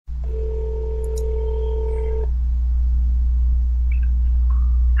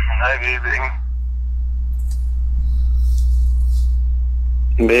Hi,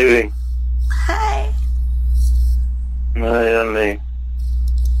 baby. Baby. Hi. Hi, honey.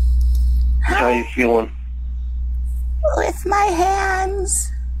 How you feeling? With my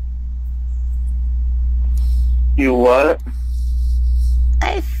hands. You what?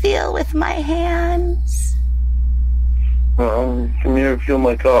 I feel with my hands. Come here and feel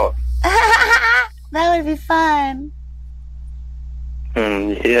my cock. That would be fun.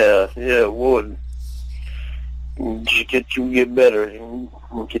 Yeah, it would. Just get better and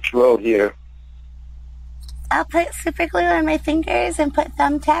we'll get you out here. I'll put super glue on my fingers and put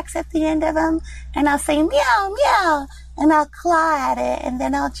thumbtacks at the end of them, and I'll say meow, meow, and I'll claw at it, and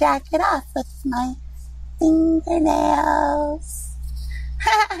then I'll jack it off with my fingernails.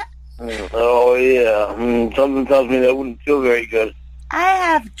 Oh, yeah. Something tells me that wouldn't feel very good. I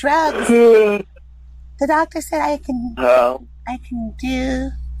have drugs. The doctor said I can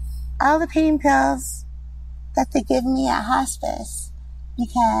do all the pain pills that they give me at hospice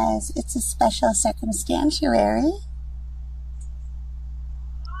because it's a special circumstantiary.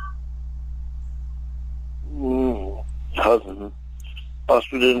 Hospice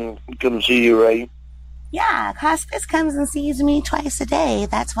didn't come and see you, right? Yeah, hospice comes and sees me twice a day.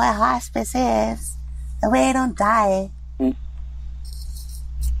 That's what hospice is. The way I don't die.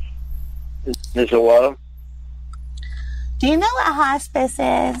 Is it what? Do you know what hospice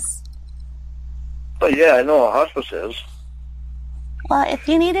is? Oh, yeah, I know what hospice is. Well, if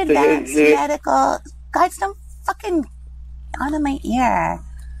you need advanced medical... Guys, don't fucking out of my ear.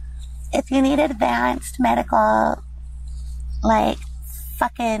 If you need advanced medical, like,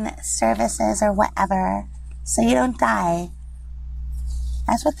 fucking services or whatever, so you don't die,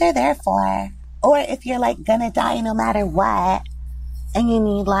 that's what they're there for. Or if you're, like, gonna die no matter what, and you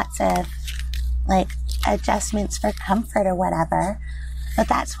need lots of, like, adjustments for comfort or whatever. But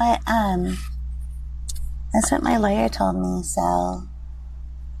that's what my lawyer told me, so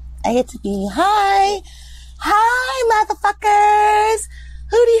I get to be, hi, motherfuckers,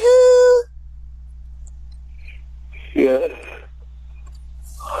 hooty-hoo. Yeah.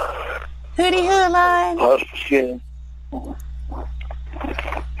 Hooty-hoo, Lauren. Hospice, yeah.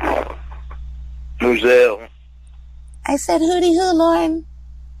 Who's there? I said hooty-hoo, Lauren.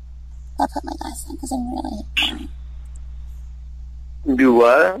 I'll put my glasses on because I'm really boring. Do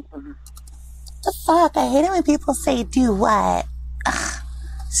what? The fuck? I hate it when people say do what. Ugh,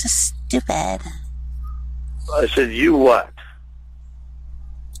 it's so stupid. I said, you what?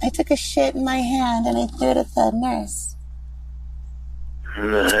 I took a shit in my hand and I threw it at the nurse.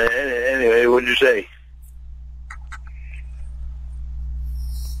 Anyway, what'd you say?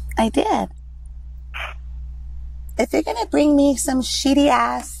 I did. If you're gonna bring me some shitty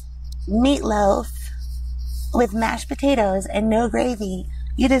ass meatloaf with mashed potatoes and no gravy,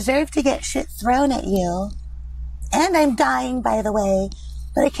 you deserve to get shit thrown at you. And I'm dying, by the way,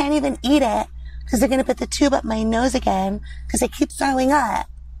 but I can't even eat it because they're gonna put the tube up my nose again because I keep throwing up.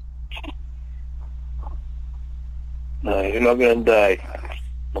 No, you're not gonna die.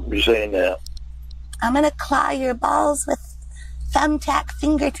 Don't be saying that. I'm gonna claw your balls with thumbtack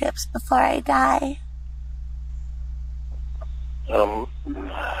fingertips before I die. You'll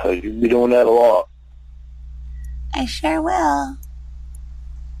be doing that a lot. I sure will.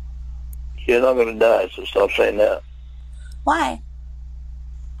 You're not gonna die, so stop saying that. Why?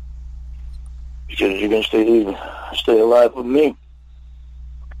 Because you're gonna stay alive with me.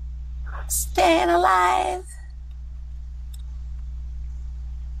 Staying alive.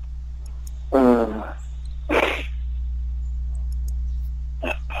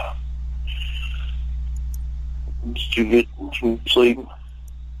 Did you get some sleep?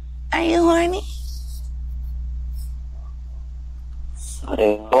 Are you horny?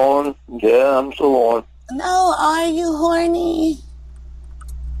 I'm on. Yeah, I'm still on. No, are you horny?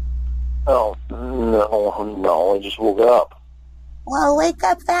 Oh, no, I just woke up. Well, wake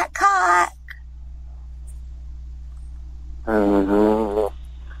up that cock.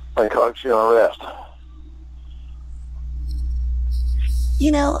 My cock's on rest.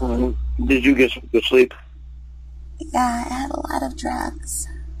 You know... Did you get some good sleep? Yeah, I had a lot of drugs.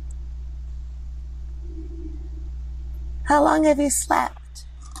 How long have you slept?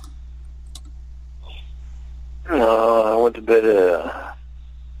 I went to bed at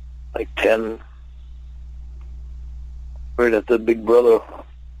like 10. Right at the Big Brother.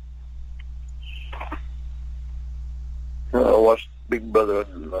 I watched Big Brother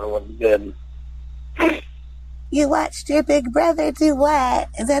and I went to bed. You watched your big brother do what?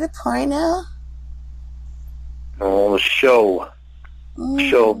 Is that a porno? Oh, the show.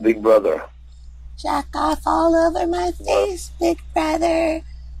 Show, Big Brother. Jack off all over my face, big brother.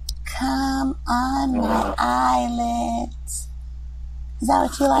 come on my eyelids. Is that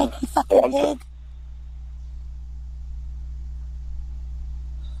what you like, you fucking pig?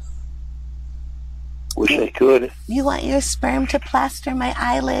 Wish I could. You want your sperm to plaster my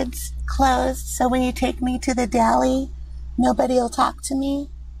eyelids closed so when you take me to the deli, nobody will talk to me?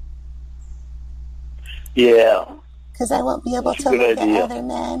 Yeah. Because I won't be able to look at other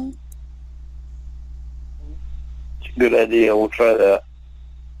men. It's a good idea. We'll try that.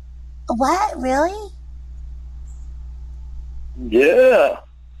 What? Really? Yeah.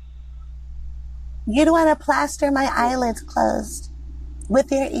 You'd want to plaster my eyelids closed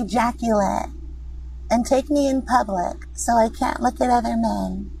with your ejaculate and take me in public so I can't look at other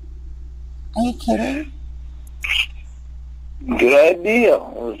men. Are you kidding? Good idea.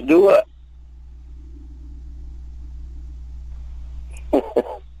 Let's do it.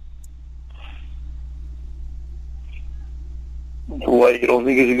 What, you don't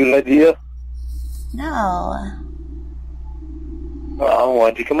think it's a good idea? No. Well,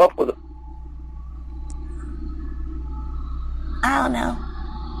 why'd you come up with it? I don't know.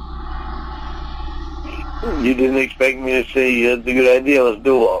 You didn't expect me to say it's a good idea. Let's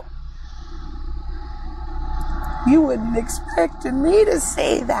do it. You wouldn't expect me to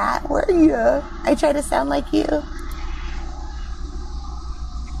say that, were you? I try to sound like you.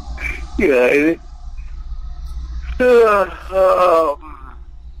 Yeah, I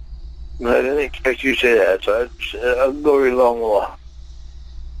didn't expect you to say that, so I'll go along with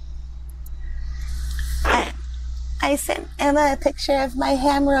it. I sent Emma a picture of my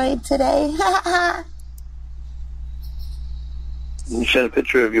hemorrhoid today. You sent a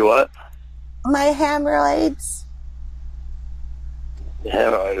picture of your what? My hemorrhoids.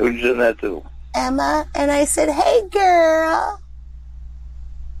 Hemorrhoid. Who'd you send that to? Emma. And I said, hey, girl.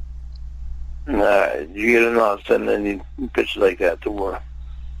 Alright, you get not send any pictures like that to her.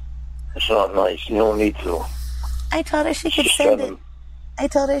 That's not nice. You don't need to. I told her she could send it. I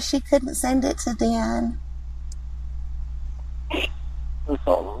told her she couldn't send it to Dan.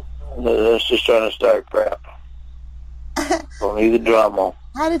 That's just trying to start crap. Don't need the drama.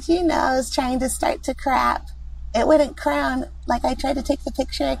 How did you know I was trying to start to crap? It wouldn't crown. Like I tried to take the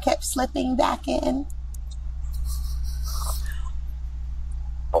picture, I kept slipping back in.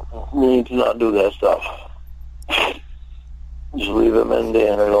 You need to not do that stuff. Just leave them in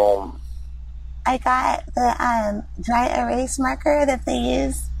there alone. I got the dry erase marker that they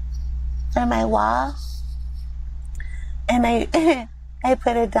use for my wall, and I I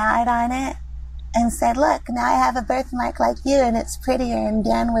put a dot on it and said, look, now I have a birthmark like you and it's prettier and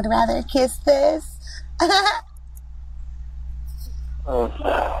Dan would rather kiss this. Well,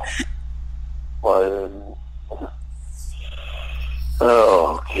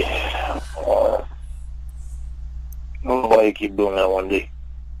 okay. I don't know why you keep doing that one day.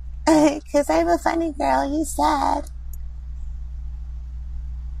 Because I'm a funny girl, you said.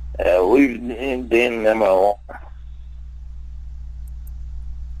 We've been them all.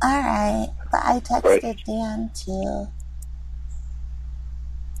 Alright, but I texted Dan too.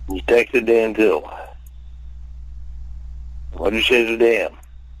 You texted Dan too. What did you say to Dan?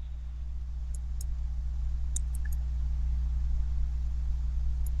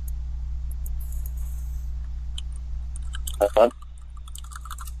 Huh?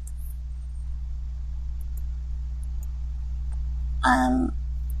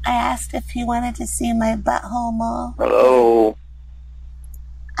 I asked if he wanted to see my butthole mole. Hello?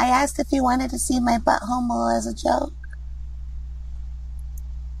 I asked if he wanted to see my butthole mole as a joke.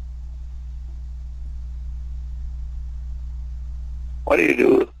 What do you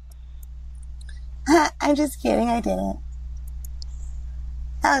do? I'm just kidding, I didn't.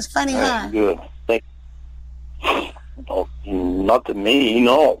 That was funny, huh? Good. Oh, not to me,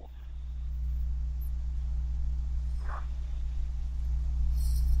 no.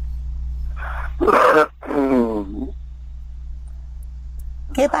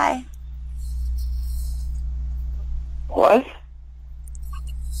 Goodbye. What?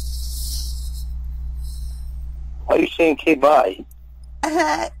 Why are you saying okay, bye?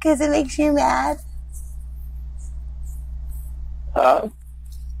 Because it makes you mad. Huh?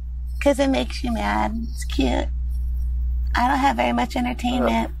 Because it makes you mad. It's cute. I don't have very much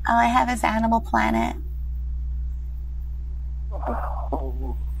entertainment. All I have is Animal Planet.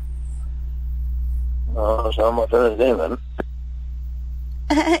 No, it's not much entertainment.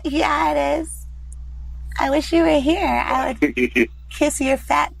 Yeah, it is. I wish you were here. I would kiss your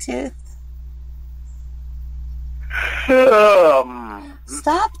fat tooth.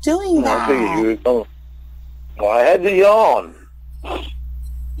 Stop doing that. Well, I had to yawn.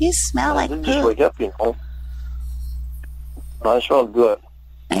 You smell like Just poop. wake up, you know. I smell good.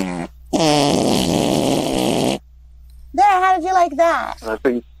 How'd you like that? I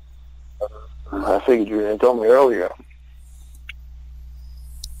figured you were going to tell me earlier.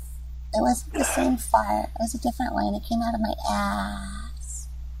 It wasn't the same fart. It was a different one. It came out of my ass.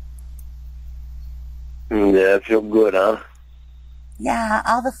 Yeah, it feels good, huh? Yeah,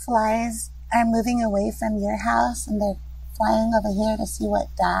 all the flies are moving away from your house, and they're flying over here to see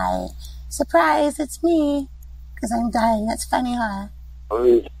what died. Surprise, it's me, because I'm dying. That's funny, huh?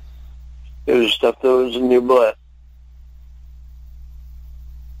 There's stuff that was in your butt.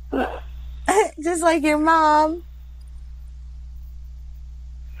 Just like your mom.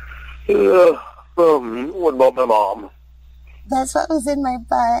 What about my mom? That's what was in my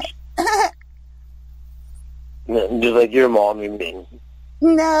butt. Just like your mom, you mean?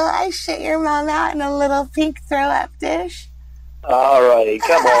 No, I shit your mom out in a little pink throw-up dish. All right,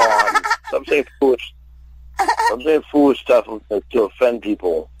 come on. Stop saying foolish stuff to offend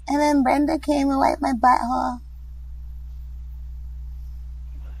people. And then Brenda came and wiped my butthole.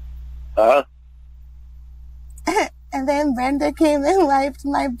 Huh? And then Brenda came and wiped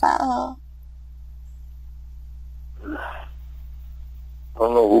my butthole. I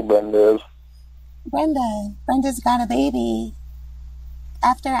don't know who Brenda is. Brenda's got a baby.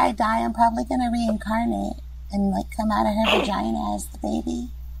 After I die, I'm probably going to reincarnate and like come out of her vagina as the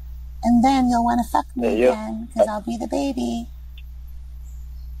baby. And then you'll want to fuck me again because I'll be the baby.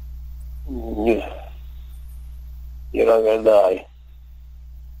 You're not going to die.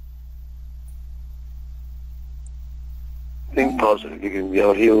 Think positive. You can be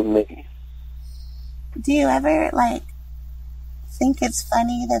out here with me. Do you ever, like, think it's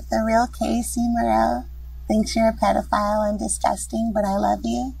funny that the real Casey Moreau thinks you're a pedophile and disgusting, but I love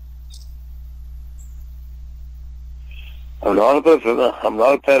you? I'm not a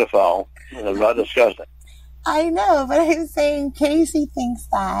pedophile, and I'm not disgusting. I know, but I'm saying Casey thinks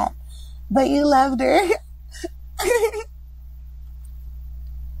that, but you loved her.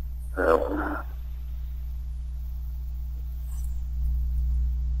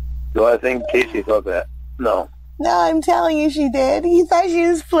 Do I think Casey thought that? No. No, I'm telling you she did. He thought she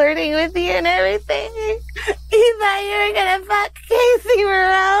was flirting with you and everything. He thought you were gonna fuck Casey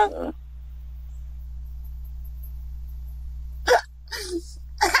Moreau.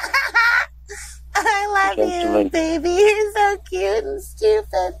 I love you, baby. You're so cute and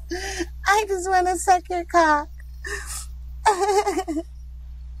stupid. I just want to suck your cock.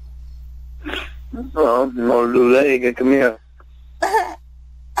 Well, if you want to do that, you can come here.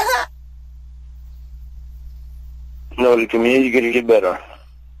 No, to come here, you're going to get better.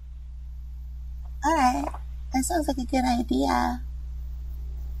 Alright. That sounds like a good idea.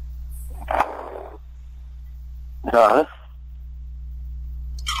 Huh?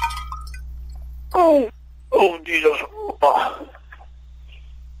 Oh, Jesus. Oh.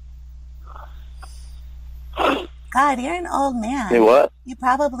 God, you're an old man. Hey, what? You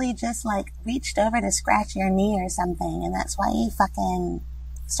probably just, like, reached over to scratch your knee or something, and that's why you fucking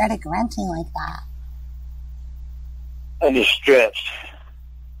started grunting like that. I just stretched.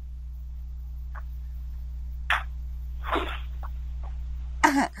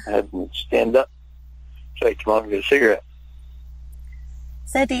 I had to stand up so I could come out and get a cigarette.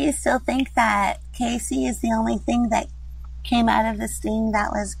 So do you still think that Casey is the only thing that came out of the sting that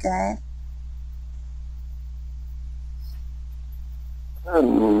was good?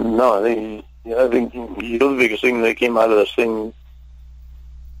 No, I think you're the biggest thing that came out of this thing.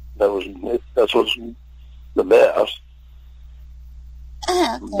 That's what's the best.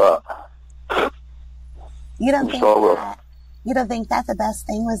 Okay. But you don't think that the best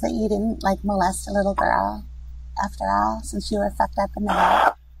thing was that you didn't like molest a little girl after all, since you were fucked up in the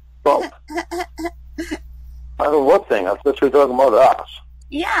head? Well, I don't know what thing. I thought you were talking about us.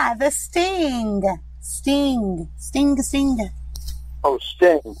 Yeah, the sting. Sting. Oh,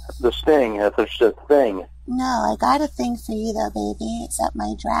 sting. The sting. That's a thing. No, I got a thing for you though, baby. It's up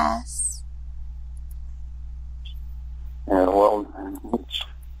my dress. Yeah, well,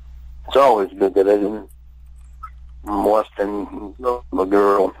 it's always good that I didn't molest a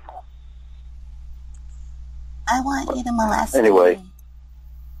girl. I want you to molest anyway. me.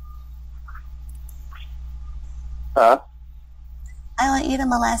 Huh? I want you to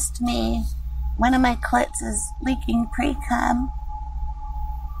molest me. One of my clits is leaking pre-cum.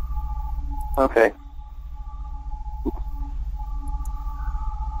 Okay.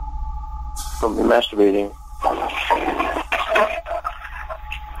 From the masturbating.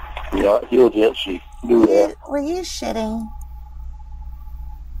 Yeah, you'll get she do that. Were you shitting?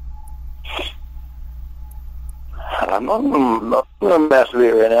 I'm not going to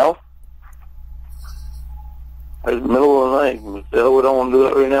masturbate right now. It's the middle of the night. What the hell would I want to do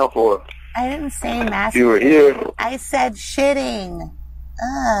that right now for? I didn't say masturbating. You were here. I said shitting.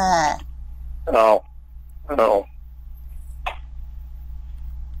 Ugh. Oh.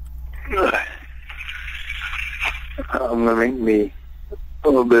 I'm gonna make me a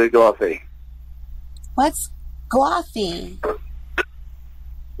little bit of coffee. What's coffee?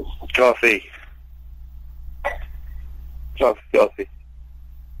 Coffee.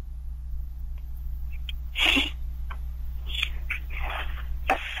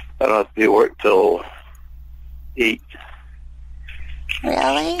 I don't have to be at work till 8.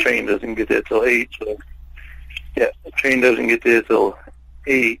 Really? Train doesn't get there till 8, so yeah, the train doesn't get there till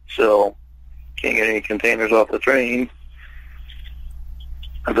 8, so can't get any containers off the train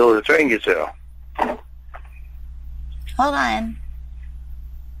until the train gets there. Hold on.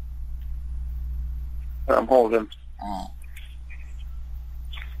 I'm holding. All right.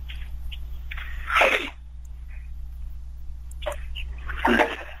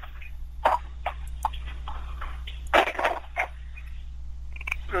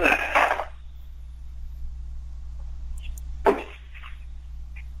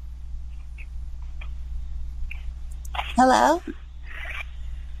 Hello?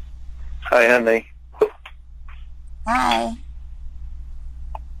 Hi, honey. Hi.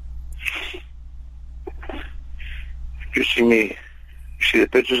 You see me? You see the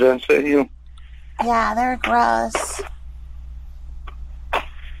pictures I sent you? Yeah, they're gross.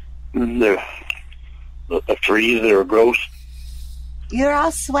 They're the trees. They're gross. You're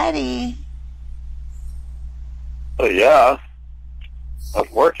all sweaty. Oh yeah, I was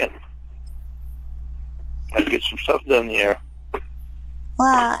working. I had to get some stuff done here.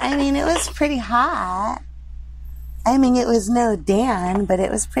 Well, I mean, it was pretty hot. I mean, it was no Dan, but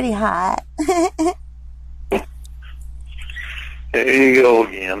it was pretty hot. Here you go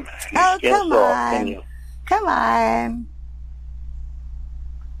again. Oh, come on. Come on.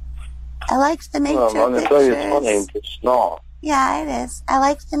 I liked the nature I'm going to pictures. tell you it's funny. It's not. Yeah, it is. I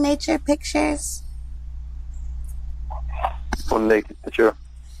liked the nature pictures. One naked picture.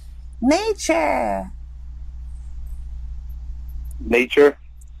 Nature. Nature?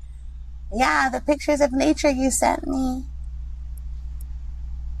 Yeah, the pictures of nature you sent me.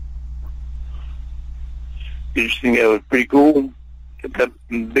 You just think that was pretty cool? Get that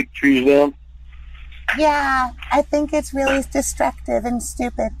big trees down? Yeah, I think it's really destructive and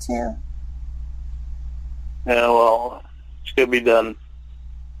stupid, too. Yeah, well, it's going to be done.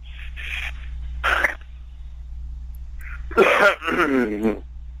 I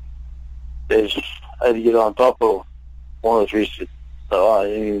had to get on top of one of the trees. Oh, I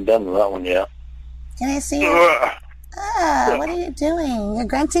ain't even done with that one yet. Can I see you? What are you doing? You're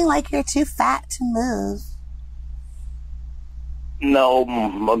grunting like you're too fat to move. No,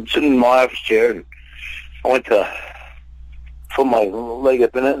 I'm sitting in my office chair. And I went to put my leg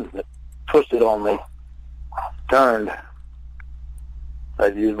up in it, and it twisted on me. Turned. I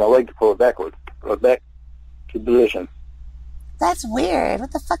had to use my leg to pull it backward. Pull it back to position. That's weird.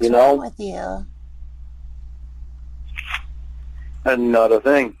 What the fuck's wrong with you? And not a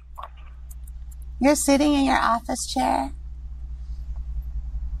thing. You're sitting in your office chair?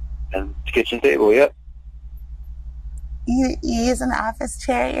 And the kitchen table, yep. You use an office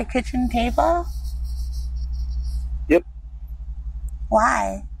chair at your kitchen table? Yep.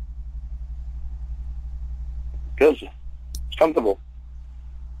 Why? Because it's comfortable.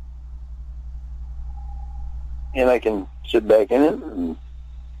 And I can sit back in it and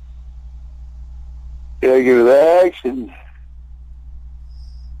get relaxed and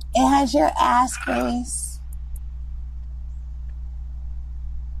it has your ass grease.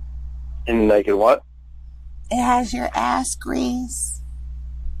 And I can what? It has your ass grease.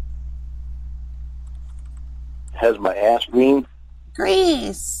 Has my ass green?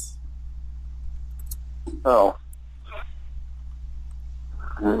 Grease. Oh.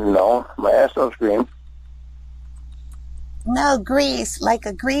 No, my ass don't scream. No, grease, like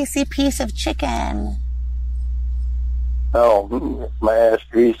a greasy piece of chicken. Oh, my ass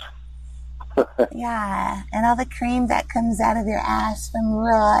grease. Yeah, and all the cream that comes out of your ass from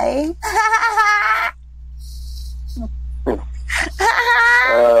Roy. I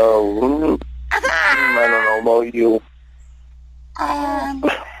don't know about you.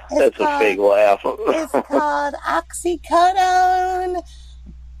 That's a fake laugh. It's called oxycodone.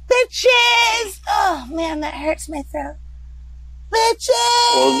 Bitches! Oh, man, that hurts my throat. Bitches!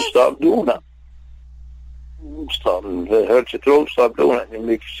 Well, stop doing that. Stop. If it hurts your throat, stop doing it. It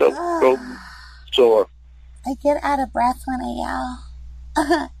makes your throat sore. I get out of breath when I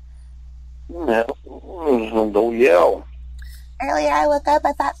yell. Yeah, don't yell. Earlier I woke up,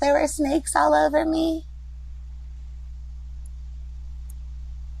 I thought there were snakes all over me.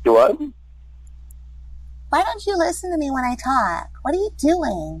 You what? Why don't you listen to me when I talk? What are you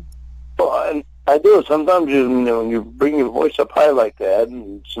doing? Well, I do. Sometimes when you bring your voice up high like that,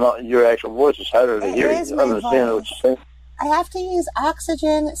 and it's not your actual voice, it's harder to hear. It is You my understand voice. what you're saying? I have to use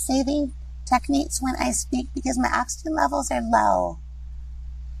oxygen saving techniques when I speak because my oxygen levels are low.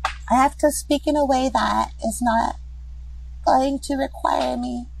 I have to speak in a way that is not going to require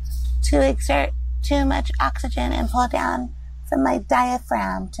me to exert too much oxygen and pull down from my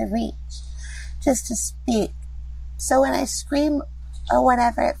diaphragm to reach, just to speak. So when I scream or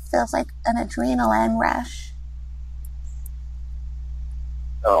whatever, it feels like an adrenaline rush.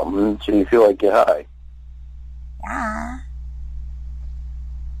 So you feel like you're high. Yeah.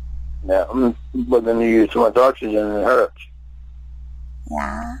 Yeah, but then you use too much oxygen and it hurts.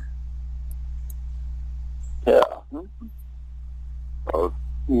 Yeah. Yeah. Well,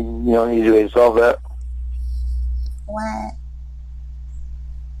 you don't need to solve that. What?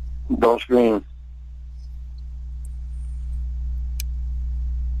 Don't scream.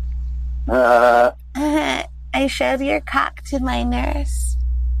 I showed your cock to my nurse.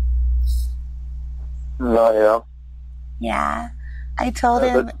 No, yeah. Yeah. I told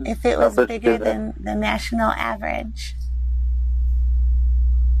him if it was bigger than the national average.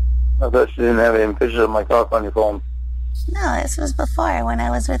 I thought you didn't have any pictures of my cock on your phone. No, this was before when I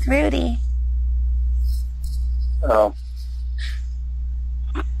was with Rudy. Oh.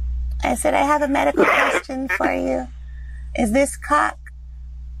 I said, I have a medical question for you. Is this cock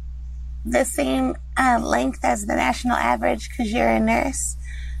the same length as the national average because you're a nurse?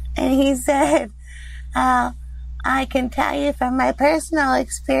 And he said, I can tell you from my personal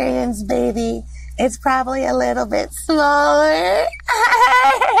experience, baby, it's probably a little bit smaller.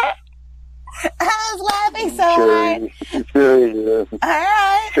 I was laughing so hard. Sure he does. All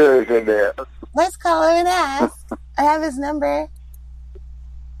right. Sure he said that. Let's call him and ask. I have his number.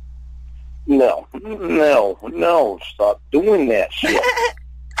 No. Stop doing that shit.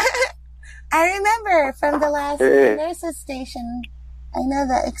 I remember from the last nurses station. I know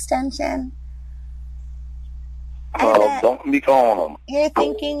the extension. Don't be calling them. You're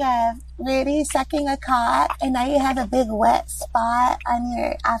thinking of Rudy sucking a cock, and now you have a big wet spot on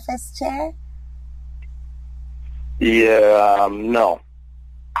your office chair? Yeah, no.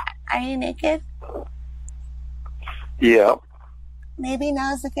 Are you naked? Yeah. Maybe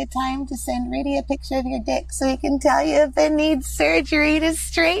now's a good time to send Rudy a picture of your dick so he can tell you if it needs surgery to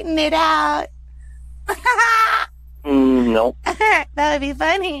straighten it out. No. That would be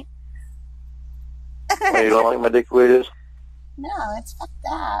funny. You don't like my dick the way it is? No, it's fucked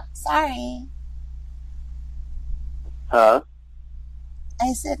up. Sorry. Huh?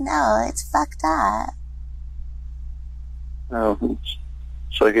 I said no, it's fucked up. Oh,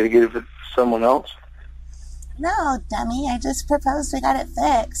 so I gotta get it for someone else? No, dummy, I just proposed we got it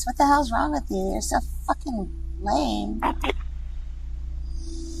fixed. What the hell's wrong with you? You're so fucking lame.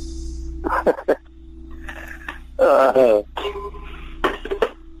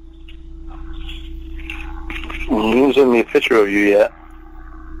 You didn't send me a picture of you yet.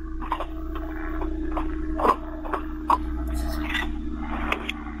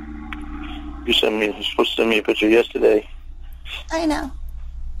 You're supposed to send me a picture yesterday. I know.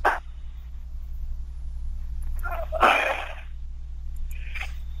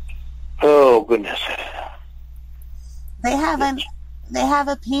 Oh, goodness. They have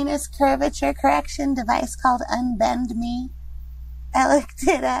a penis curvature correction device called Unbend Me. I looked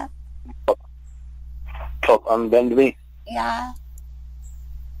it up. Called Unbend Me? Yeah.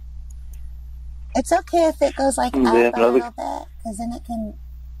 It's okay if it goes like up a little bit, because then it can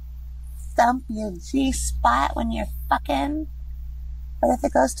thump your G-spot when you're fucking. But if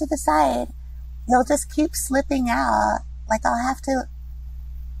it goes to the side, you'll just keep slipping out. Like, I'll have to,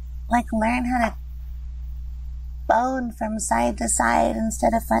 learn how to bone from side to side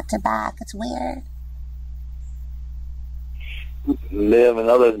instead of front to back. It's weird. They have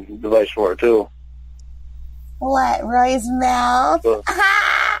another device for it, too. What, Roy's mouth?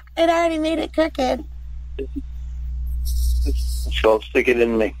 It already made it crooked. It's called Stick It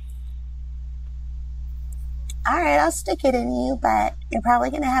In Me. Alright, I'll stick it in you, but you're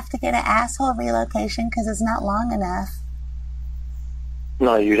probably going to have to get an asshole relocation because it's not long enough.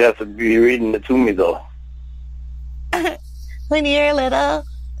 No, you'd have to be reading it to me, though. When you were little,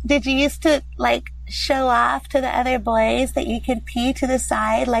 did you used to, show off to the other boys that you could pee to the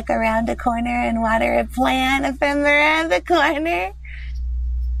side, around a corner and water a plant from around the corner?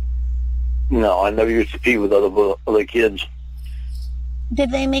 No, I never used to pee with other kids.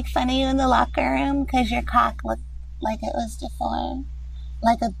 Did they make fun of you in the locker room because your cock looked like it was deformed?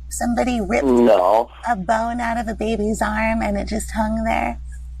 Like somebody ripped a bone out of a baby's arm and it just hung there?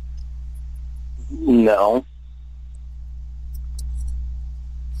 No.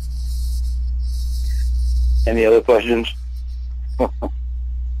 Any other questions?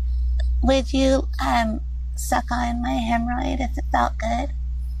 Would you suck on my hemorrhoid if it felt good?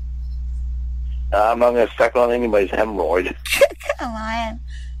 I'm not going to suck on anybody's hemorrhoid. Come on.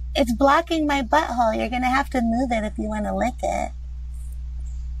 It's blocking my butthole. You're going to have to move it if you want to lick it.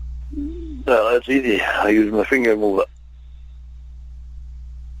 No, that's easy. I use my finger to move it.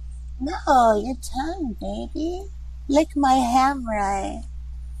 No, your tongue, baby. Lick my hemorrhoid.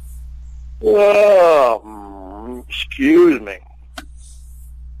 Oh, excuse me.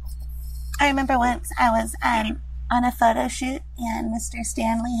 I remember once I was on a photo shoot and Mr.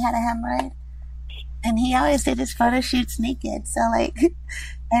 Stanley had a hemorrhoid. And he always did his photo shoots naked. So, like,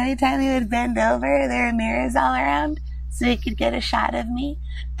 every time he would bend over, there were mirrors all around so he could get a shot of me.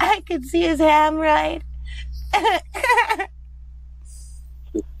 I could see his hemorrhoid.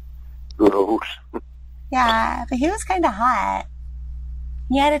 Gross. Yeah, but he was kind of hot.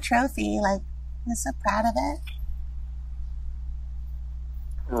 He had a trophy. Like, he was so proud of it.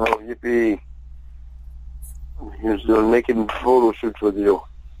 Oh, yippee. He was making photo shoots with you.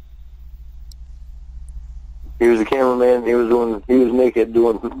 He was a cameraman. He was naked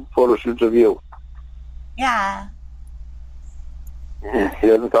doing photo shoots of you. Yeah. He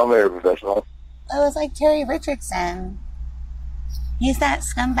doesn't sound very professional. It was like Terry Richardson. He's that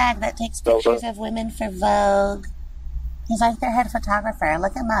scumbag that takes pictures of women for Vogue. He's like their head photographer.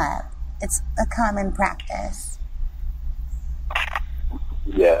 Look him up. It's a common practice.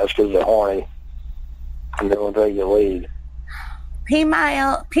 Yeah, that's because they're horny. And they won't try to get laid.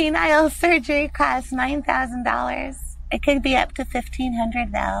 Penile surgery costs $9,000. It could be up to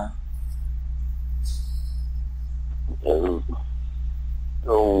 $1,500 though.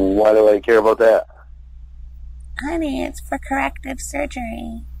 So why do I care about that? Honey, it's for corrective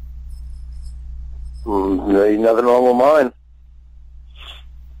surgery. There ain't nothing wrong with mine.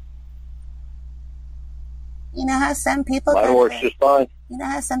 You know how some people Mine works just fine. You know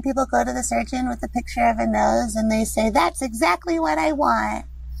how some people go to the surgeon with a picture of a nose and they say, that's exactly what I want.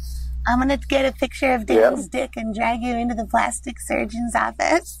 I'm going to get a picture of Dan's dick and drag you into the plastic surgeon's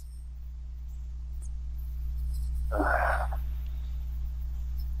office.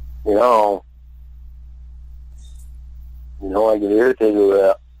 You know, I get irritated with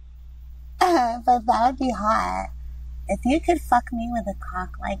that. But that would be hot. If you could fuck me with a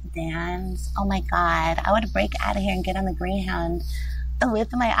cock like Dan's, oh my God, I would break out of here and get on the Greyhound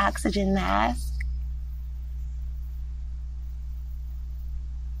with my oxygen mask.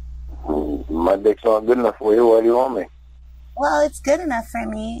 My dick's not good enough for you. Why do you want me? Well, it's good enough for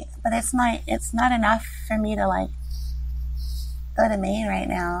me, but it's not enough for me to, like, go to Maine right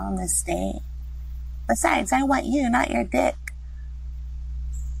now in this state. Besides, I want you, not your dick.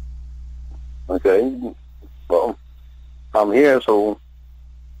 Okay. Well, I'm here, so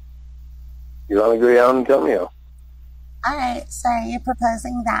you want to agree on and come here. Alright, so are you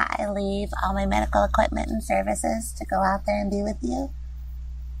proposing that I leave all my medical equipment and services to go out there and be with you?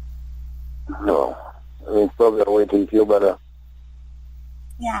 No. I mean, still gotta wait till you feel better.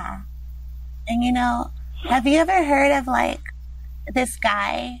 Yeah. And you know, have you ever heard of, like, this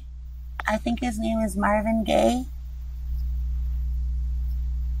guy? I think his name is Marvin Gaye.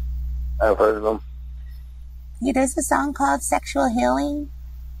 I've heard of him. He does a song called Sexual Healing.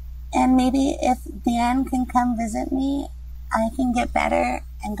 And maybe if Dan can come visit me, I can get better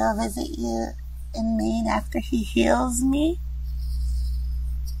and go visit you in Maine after he heals me.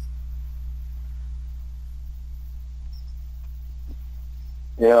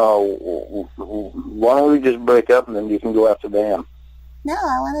 You know, why don't we just break up and then you can go after Dan? No,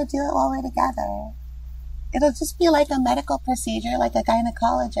 I want to do it while we're together. It'll just be like a medical procedure, like a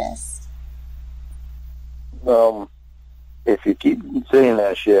gynecologist. If you keep saying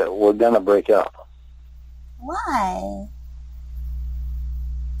that shit, we're gonna break up. Why?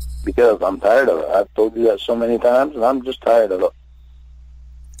 Because I'm tired of it. I've told you that so many times, and I'm just tired of it.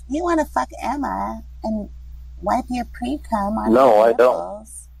 You want to fuck Emma and wipe your pre-cum on No, her I don't.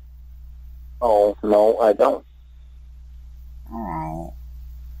 nipples. Oh, no, I don't. Alright.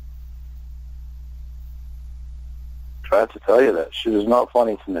 Tried to tell you that. Shit is not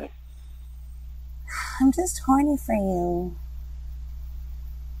funny to me. I'm just horny for you.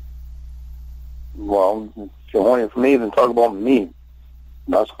 Well, if you're horny for me, then talk about me.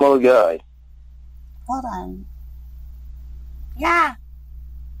 Not some other guy. Hold on. Yeah.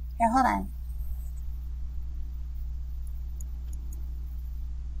 Here, hold on.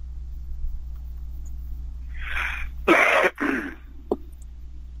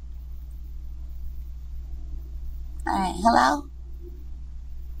 Alright, hello?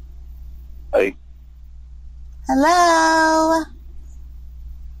 Hey. Hello?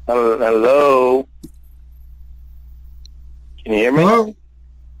 Hello? Can you hear me? Hello?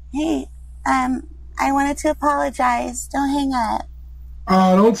 Hey, I wanted to apologize. Don't hang up.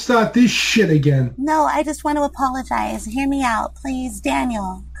 Don't start this shit again. No, I just want to apologize. Hear me out, please.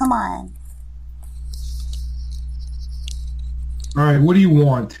 Daniel, come on. All right, what do you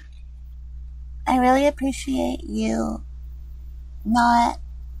want? I really appreciate you not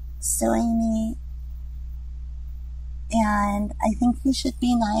suing me. And I think you should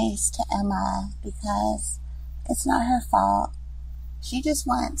be nice to Emma because it's not her fault. She just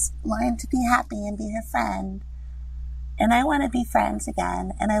wants Lauren to be happy and be her friend. And I want to be friends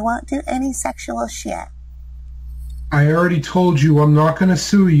again, and I won't do any sexual shit. I already told you I'm not going to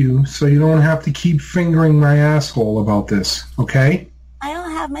sue you, so you don't have to keep fingering my asshole about this, okay? I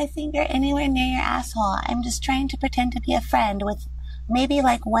don't have my finger anywhere near your asshole. I'm just trying to pretend to be a friend with maybe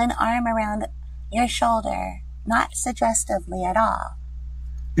like one arm around your shoulder, not suggestively at all.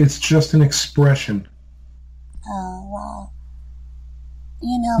 It's just an expression. Oh, well,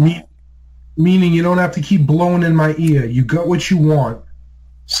 you know... Meaning you don't have to keep blowing in my ear. You got what you want,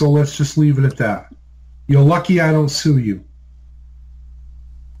 so let's just leave it at that. You're lucky I don't sue you.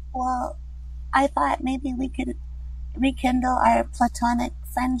 Well, I thought maybe we could rekindle our platonic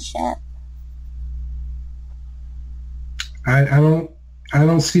friendship. I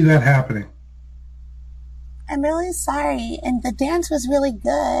don't see that happening. I'm really sorry, and the dance was really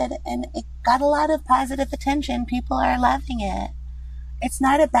good, and it got a lot of positive attention. People are loving it. It's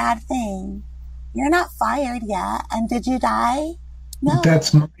not a bad thing. You're not fired yet, and did you die? No.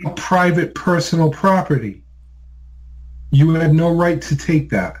 That's my private, personal property. You had no right to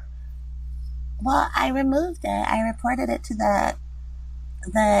take that. Well, I removed it. I reported it to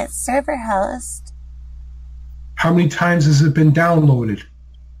the server host. How many times has it been downloaded?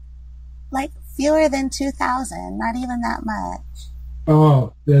 Like fewer than 2,000, not even that much.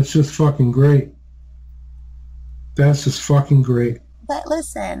 Oh, that's just fucking great. That's just fucking great. But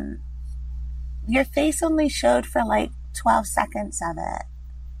listen, your face only showed for like 12 seconds of it.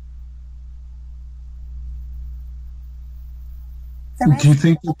 Do you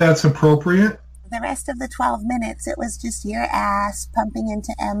think that that's appropriate? The rest of the 12 minutes, it was just your ass pumping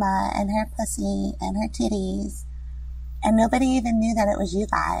into Emma and her pussy and her titties. And nobody even knew that it was you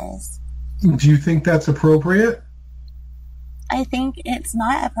guys. Do you think that's appropriate? I think it's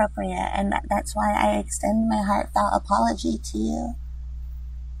not appropriate, and that's why I extend my heartfelt apology to you.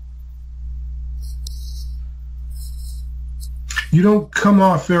 You don't come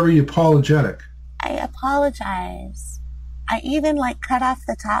off very apologetic. I apologize. I even cut off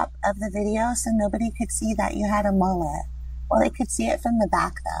the top of the video so nobody could see that you had a mullet. Well, they could see it from the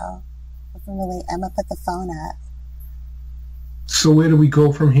back though, from the way Emma put the phone up. So where do we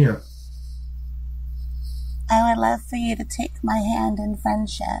go from here? I would love for you to take my hand in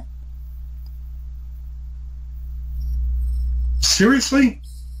friendship. Seriously?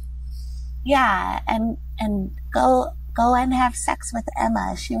 Yeah, and go and have sex with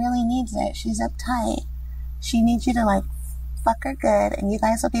Emma. She really needs it. She's uptight. She needs you to fuck her good, and you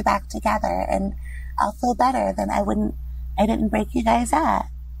guys will be back together, and I'll feel better than I didn't break you guys up.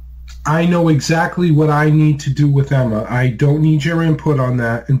 I know exactly what I need to do with Emma. I don't need your input on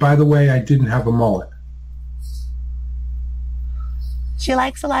that. And by the way, I didn't have a mullet. She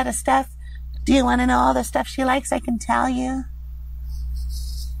likes a lot of stuff. Do you want to know all the stuff she likes? I can tell you.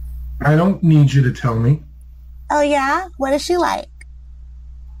 I don't need you to tell me. Oh, yeah? What does she like?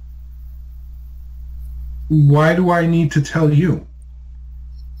 Why do I need to tell you?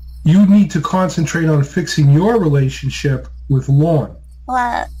 You need to concentrate on fixing your relationship with Lauren.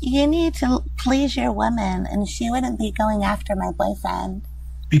 Well, you need to please your woman, and she wouldn't be going after my boyfriend.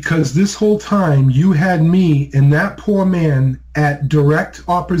 Because this whole time you had me and that poor man at direct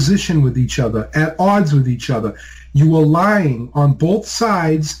opposition with each other, at odds with each other. You were lying on both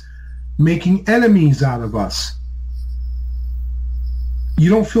sides, making enemies out of us. You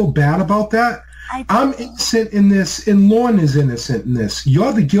don't feel bad about that? I'm innocent in this, and Lauren is innocent in this.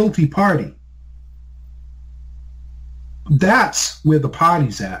 You're the guilty party. That's where the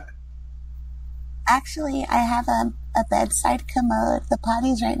party's at. Actually, I have a bedside commode. The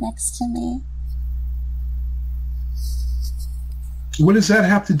potty's right next to me. What does that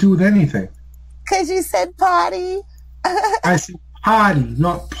have to do with anything? 'Cause you said potty. I said potty,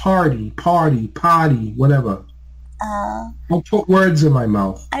 not party. Party, potty, whatever. Don't put words in my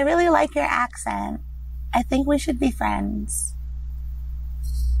mouth. I really like your accent. I think we should be friends.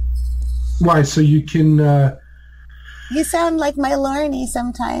 Why, so you can... You sound like my Lorne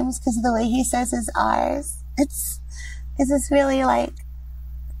sometimes because of the way he says his R's. It's really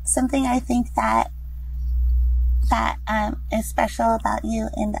something I think that that is special about you,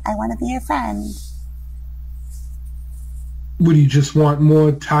 and I want to be your friend. Would you just want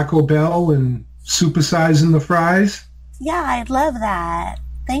more Taco Bell and supersizing the fries? Yeah, I'd love that.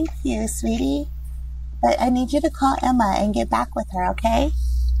 Thank you, sweetie. But I need you to call Emma and get back with her, okay?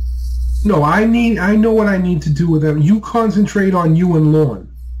 No, I know what I need to do with them. You concentrate on you and Lorne.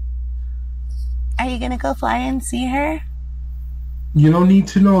 Are you going to go fly and see her? You don't need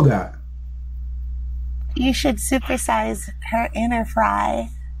to know that. You should supersize her inner fry.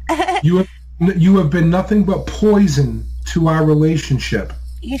 You have been nothing but poison to our relationship.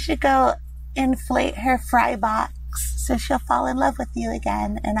 You should go inflate her fry box so she'll fall in love with you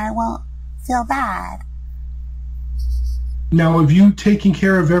again, and I won't feel bad. Now, have you taken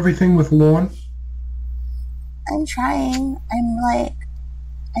care of everything with Lorne? I'm trying.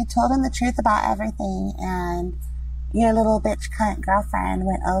 I told him the truth about everything, and your little bitch cunt girlfriend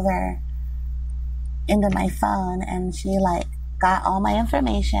went over into my phone, and she, got all my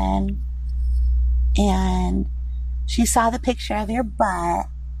information, and she saw the picture of your butt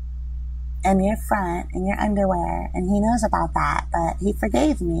and your front and your underwear, and he knows about that, but he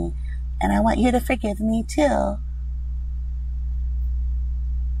forgave me, and I want you to forgive me, too.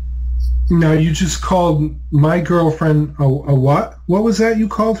 Now, you just called my girlfriend a what? What was that you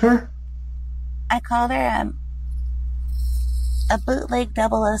called her? I called her a bootleg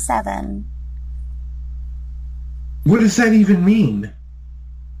 007. What does that even mean?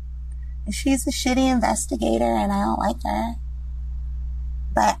 She's a shitty investigator, and I don't like her.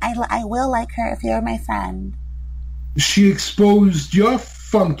 But I will like her if you're my friend. She exposed your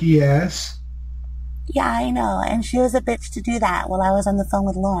funky ass. Yeah, I know, and she was a bitch to do that while I was on the phone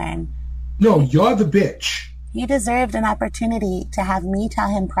with Lauren. No, you're the bitch. He deserved an opportunity to have me tell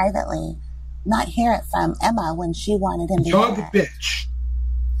him privately, not hear it from Emma when she wanted him to hear it. You're the bitch.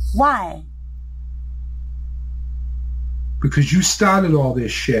 Why? Because you started all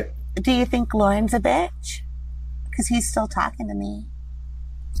this shit. Do you think Lauren's a bitch? Because he's still talking to me.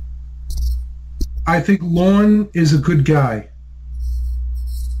 I think Lorne is a good guy.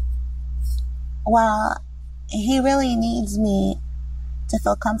 Well, he really needs me to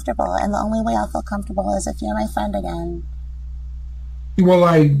feel comfortable, and the only way I'll feel comfortable is if you're my friend again. Well,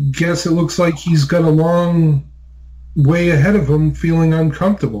 I guess it looks like he's got a long way ahead of him feeling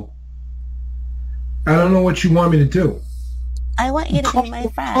uncomfortable. I don't know what you want me to do. I want you to be my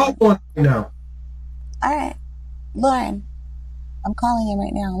friend. Call one right now. All right. Lauren. I'm calling him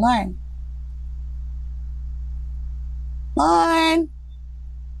right now. Lauren. Lauren.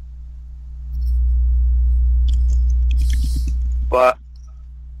 What?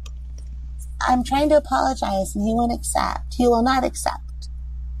 I'm trying to apologize, and he won't accept. He will not accept.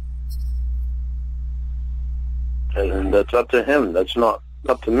 And that's up to him. That's not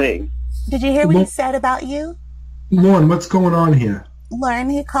up to me. Did you hear what he said about you? Lauren, what's going on here? Lauren,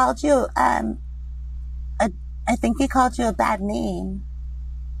 he called you, I think he called you a bad name.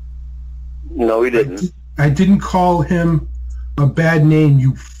 No, he didn't. I didn't call him a bad name,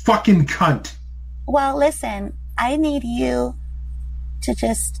 you fucking cunt. Well, listen, I need you to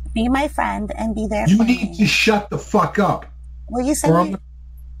just be my friend and be there You for me. need to shut the fuck up. Will you send me?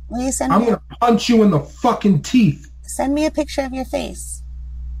 Will you send I'm me? gonna punch you in the fucking teeth. Send me a picture of your face.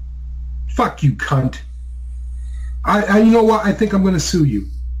 Fuck you, cunt. I you know what? I think I'm gonna sue you.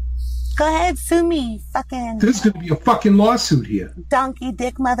 Go ahead, sue me, fucking There's gonna be a fucking lawsuit here. donkey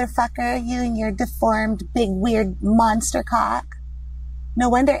dick motherfucker. You and your deformed, big, weird monster cock. No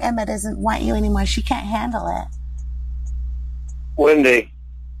wonder Emma doesn't want you anymore. She can't handle it. Wendy,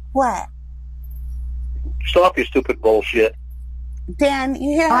 What? stop your stupid bullshit. Dan,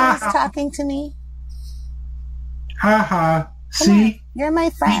 you hear how he's talking to me? Ha ha. Come See? on, you're my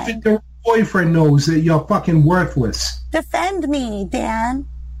friend. Even your boyfriend knows that you're fucking worthless. Defend me, Dan.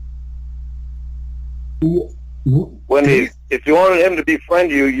 Wendy, if you wanted him to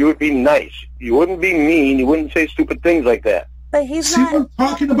befriend you, you would be nice. You wouldn't be mean. You wouldn't say stupid things like that. But he's See what I'm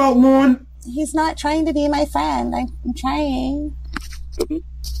talking about, Lauren? He's not trying to be my friend. I'm trying.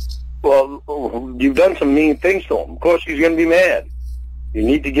 Well, you've done some mean things to him. Of course, he's going to be mad. You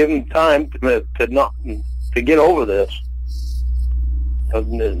need to give him time to get over this.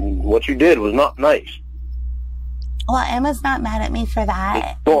 What you did was not nice. Well, Emma's not mad at me for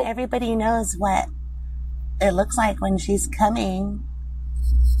that. Well, Everybody knows what it looks like when she's coming.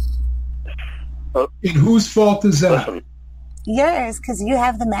 And whose fault is that? Listen, Yours, because you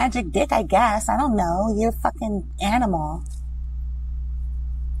have the magic dick, I guess. I don't know. You're a fucking animal.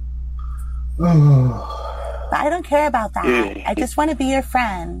 Oh. But I don't care about that. Yeah. I just want to be your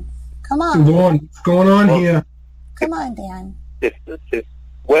friend. Come on. Lauren, what's going on here? Come on, Dan. if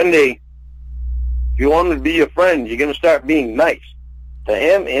Wendy, you want him to be your friend, you're going to start being nice to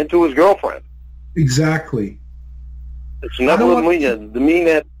him and to his girlfriend. Exactly. It's never to mean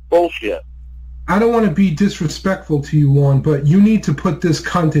that bullshit. I don't want to be disrespectful to you, Lorne, but you need to put this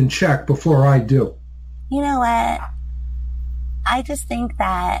cunt in check before I do. You know what? I just think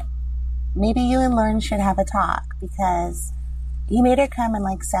that maybe you and Lauren should have a talk, because you made her come in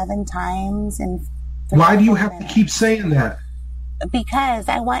like 7 times. And why do you have to keep saying that? Because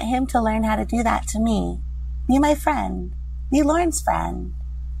I want him to learn how to do that to me. Be my friend. Be Lauren's friend.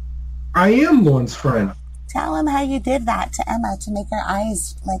 I am Lauren's friend. Tell him how you did that to Emma to make her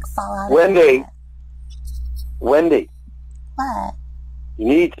eyes like fall out Wendy. of her head. Wendy. What? You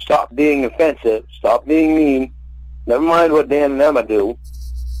need to stop being offensive. Stop being mean. Never mind what Dan and Emma do.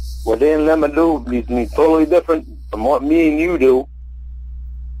 What Dan and Emma do is totally different from what me and you do.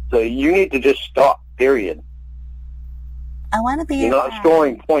 So you need to just stop, period. I want to be You're not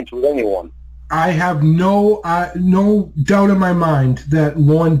scoring points with anyone. I have no doubt in my mind that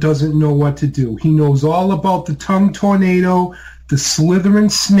Lorne doesn't know what to do. He knows all about the tongue tornado, the slithering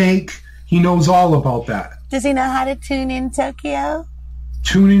snake. He knows all about that. Does he know how to tune in Tokyo?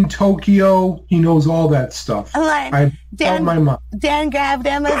 Tune in Tokyo. He knows all that stuff. Like, Dan grabbed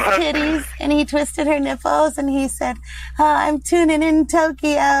Emma's titties and he twisted her nipples and he said, "Oh, I'm tuning in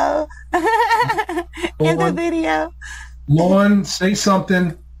Tokyo." In the video. Lorne, say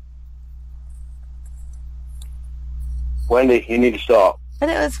something. Wendy, you need to stop. But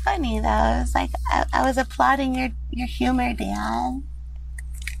it was funny, though. It was like, I was applauding your humor, Dan.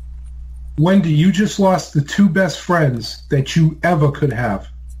 Wendy, you just lost the 2 best friends that you ever could have.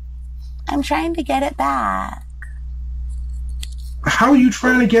 I'm trying to get it back. How are you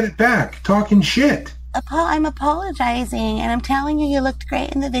trying to get it back? Talking shit. I'm apologizing, and I'm telling you looked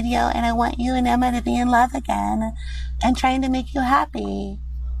great in the video, and I want you and Emma to be in love again, and trying to make you happy.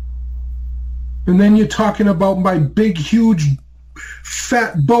 And then you're talking about my big, huge,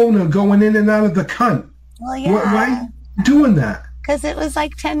 fat boner going in and out of the cunt. Well, yeah. Why are you doing that? Because it was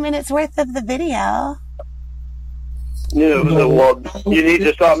like 10 minutes worth of the video. Yeah, well, you need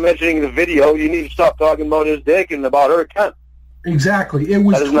to stop mentioning the video. You need to stop talking about his dick and about her cunt. Exactly. It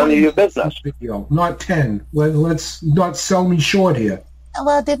was that is none of your business. Video, not 10. Let's not sell me short here.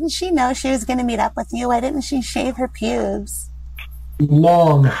 Well, didn't she know she was going to meet up with you? Why didn't she shave her pubes?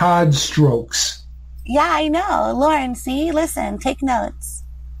 Long, hard strokes. Yeah, I know. Lauren, see? Listen, take notes.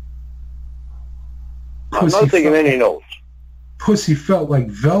 I'm not taking any notes. Pussy felt like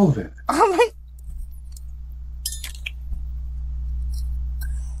velvet. Oh my...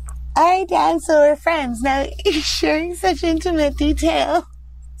 Alright, Dan, so we're friends. Now, you're sharing such intimate detail.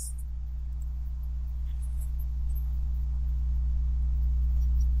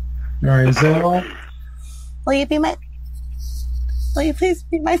 Alright, is that all? Will you please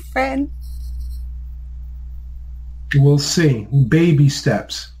be my friend? We'll see. Baby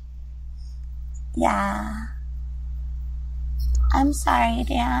steps. Yeah. I'm sorry,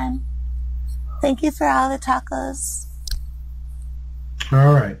 Dan. Thank you for all the tacos.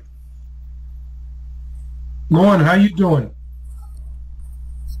 All right. Lorne, how you doing?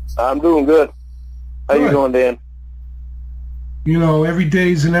 I'm doing good. How you doing, Dan? You know, every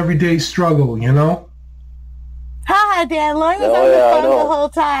day's an everyday struggle, you know? Ha, Dan, Lauren was on the phone the whole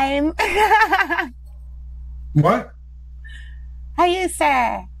time. What? How you,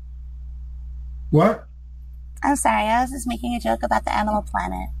 sir? What? I'm sorry, I was just making a joke about the Animal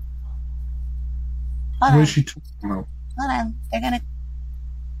Planet. What is she talking about? Hold on, they're gonna...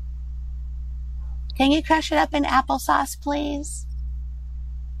 Can you crush it up in applesauce, please?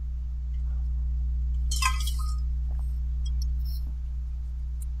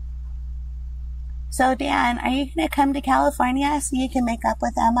 So, Dan, are you going to come to California so you can make up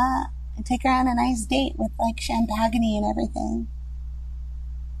with Emma and take her on a nice date with, like, champagne and everything?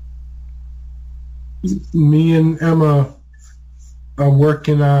 Me and Emma are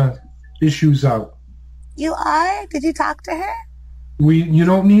working issues out. You are? Did you talk to her? You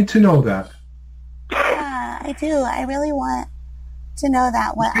don't need to know that. Yeah, I do. I really want to know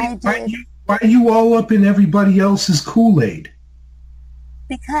that, what I did. Why are you all up in everybody else's Kool-Aid?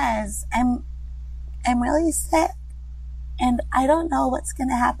 Because I'm really sick, and I don't know what's going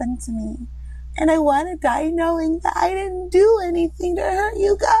to happen to me. And I want to die knowing that I didn't do anything to hurt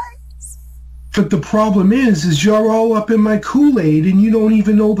you guys. But the problem is you're all up in my Kool-Aid and you don't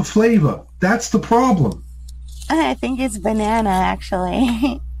even know the flavor. That's the problem. I think it's banana,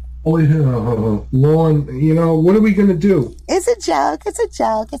 actually. Oh, yeah. Lorne, you know, what are we going to do? It's a joke. It's a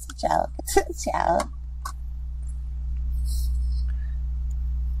joke. It's a joke. It's a joke.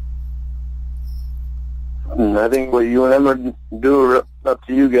 I think what you and Emma do are up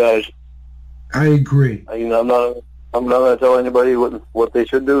to you guys. I agree. I'm not going to tell anybody what they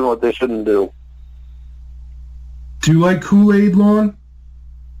should do and what they shouldn't do. Do you like Kool-Aid, Lon?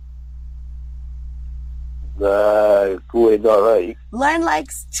 Kool-Aid's all right. Lauren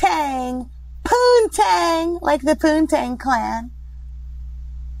likes Tang. Poontang, like the Poontang clan.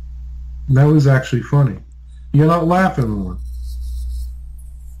 That was actually funny. You're not laughing, Lon.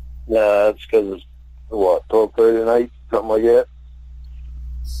 Nah, that's because it's, 12:30 tonight? Something like that?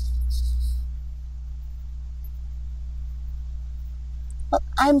 Well,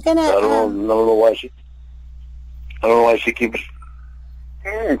 I'm gonna... I don't know why she keeps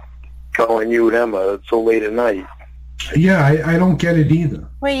calling you and Emma so late at night. Yeah, I don't get it either.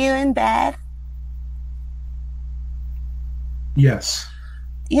 Were you in bed? Yes.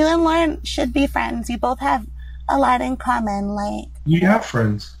 You and Lauren should be friends. You both have a lot in common. Like, We have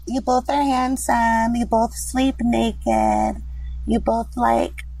friends. you both are handsome. You both sleep naked. You both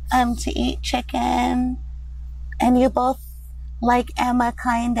like to eat chicken. And you both like Emma,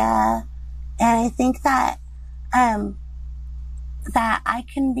 kinda. And I think that that I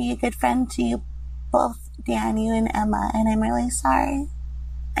can be a good friend to you both, Dan, you and Emma, and I'm really sorry.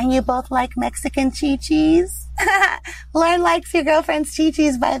 And you both like Mexican chi-chis. Lauren likes your girlfriend's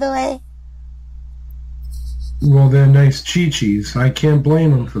chi-chis, by the way. Well, they're nice chi-chis. I can't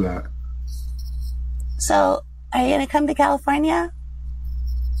blame them for that. So, are you going to come to California?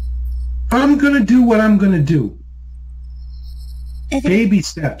 I'm going to do what I'm going to do. If you, Baby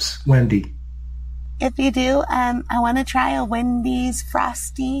steps, Wendy. if you do, I want to try a Wendy's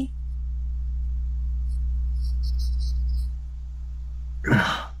Frosty.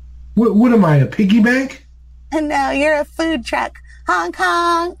 What am I, a piggy bank? And now you're a food truck. Honk,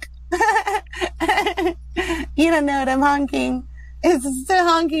 honk. You don't know what I'm honking. It's the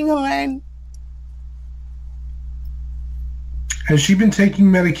honking horn. Has she been taking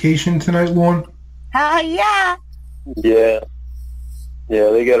medication tonight, Lorne? Yeah. Yeah. Yeah,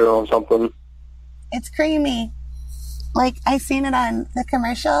 they got her on something. It's creamy. Like, I seen it on the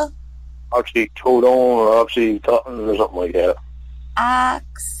commercial. Oxycodone or Oxycontin or something like that.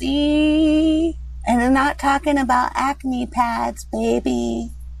 Oxy. And I'm not talking about acne pads, baby.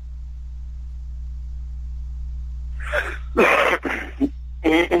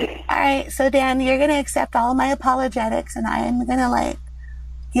 Alright, so Dan, you're going to accept all my apologetics, and I'm going to, like,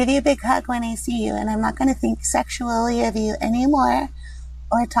 give you a big hug when I see you, and I'm not going to think sexually of you anymore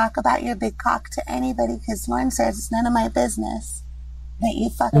or talk about your big cock to anybody, because Lauren says it's none of my business that you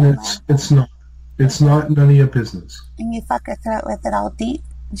fuck And with it's not. It's not none of your business. and you fuck her throat with it all deep.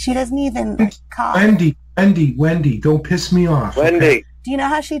 She doesn't even cough. Wendy, don't piss me off. Wendy. Okay? Do you know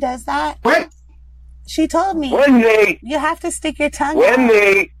how she does that? What? She told me. Wendy. You have to stick your tongue out.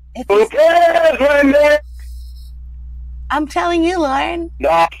 Wendy. If Who you, cares, Wendy? I'm telling you, Lauren. No,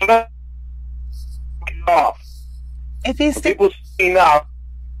 off. If you stick, People see now.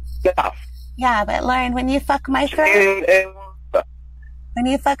 Stop. yeah, but Lauren, when you fuck my throat,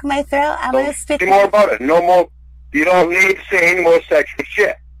 I'm gonna stick. Say more about it. No more. You don't need to say any more sexual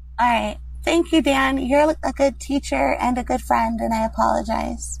shit. All right, thank you, Dan. You're a good teacher and a good friend, and I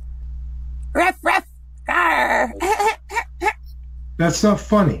apologize. Ruff, ruff, gar. That's not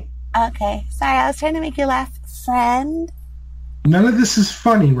funny. Okay, sorry. I was trying to make you laugh, friend. None of this is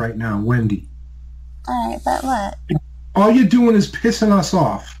funny right now, Wendy. All right, but look, All you're doing is pissing us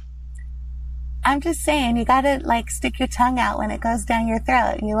off. I'm just saying, you gotta, like, stick your tongue out when it goes down your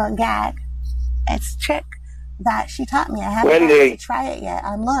throat and you won't gag. It's a trick that she taught me. I haven't had to try it yet.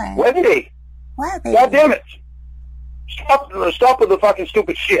 I'm Lauren. Wendy. What, baby? God damn it. Stop with the fucking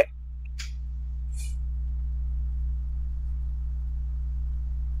stupid shit.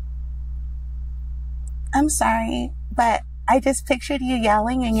 I'm sorry, but I just pictured you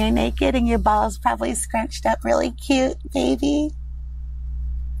yelling and you're naked and your balls probably scrunched up really cute, baby.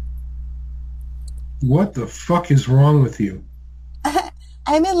 What the fuck is wrong with you?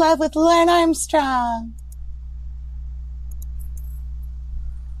 I'm in love with Lauren Armstrong.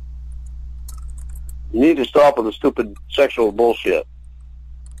 You need to stop with the stupid sexual bullshit.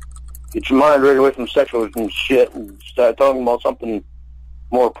 Get your mind right away from sexual and shit and start talking about something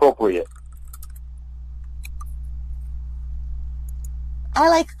more appropriate. I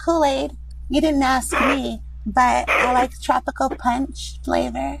like Kool-Aid. You didn't ask me, but I like tropical punch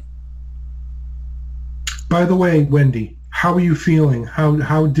flavor. By the way, Wendy, how are you feeling?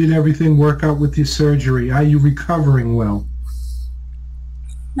 How did everything work out with your surgery? Are you recovering well?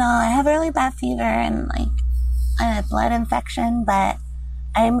 No, I have a really bad fever and like a blood infection, but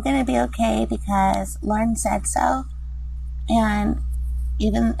I'm gonna be okay because Lauren said so. And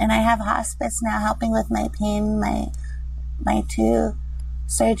I have hospice now helping with my pain, my 2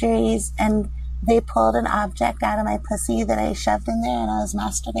 surgeries, and they pulled an object out of my pussy that I shoved in there and I was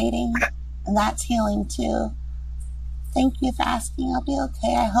masturbating. And that's healing too. Thank you for asking. I'll be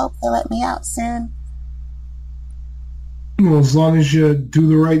okay. I hope they let me out soon. Well, as long as you do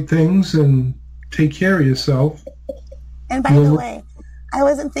the right things and take care of yourself. And by the way, I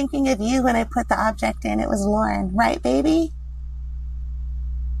wasn't thinking of you when I put the object in. It was Lauren. Right, baby?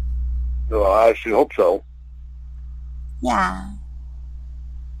 Well, I should hope so. Yeah.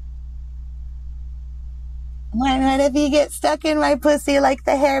 Lauren, what if you get stuck in my pussy like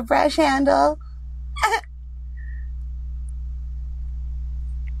the hairbrush handle?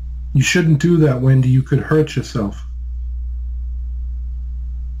 You shouldn't do that, Wendy. You could hurt yourself.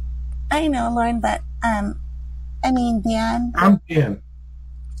 I know, Lauren, but, Dan. I'm Dan.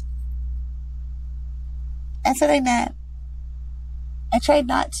 That's what I meant. I tried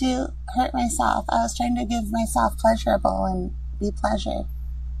not to hurt myself. I was trying to give myself pleasurable and be pleasured.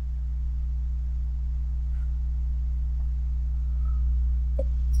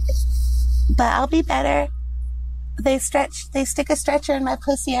 But I'll be better. They stick a stretcher in my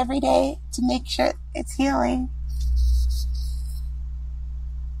pussy every day to make sure it's healing.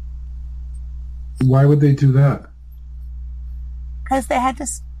 Why would they do that? Because they had to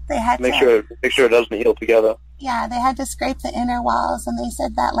make sure it doesn't heal together. Yeah, they had to scrape the inner walls, and they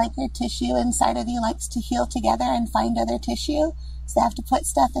said that like your tissue inside of you likes to heal together and find other tissue. So they have to put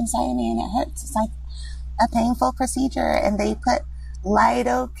stuff inside me, and it hurts. It's like a painful procedure, and they put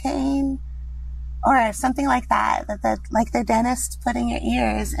lidocaine or something like that, like the dentist put in your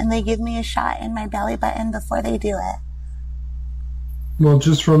ears, and they give me a shot in my belly button before they do it. Well,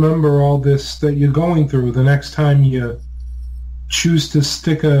 just remember all this that you're going through the next time you choose to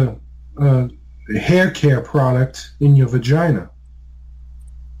stick a hair care product in your vagina.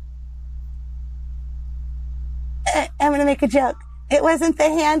 I'm going to make a joke. It wasn't the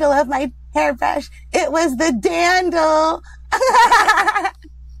handle of my hairbrush. It was the dandle.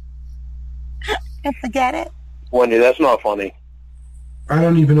 And forget it. Wendy, that's not funny. I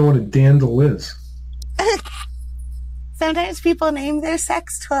don't even know what a dandle is. Sometimes people name their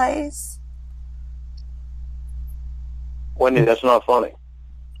sex toys. Wendy, that's not funny.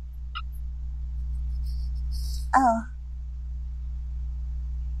 Oh.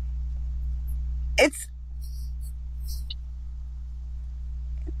 It's...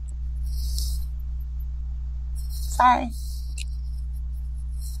 Sorry.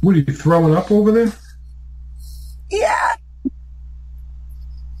 What, are you throwing up over there? Yeah.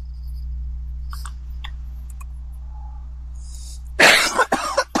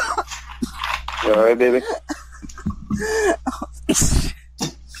 You all right, baby?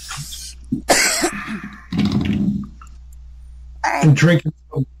 I'm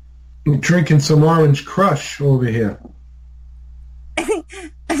drinking some Orange Crush over here.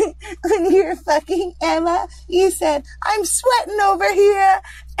 When you were fucking Emma, you said, I'm sweating over here.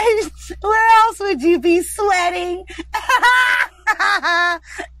 And where else would you be sweating?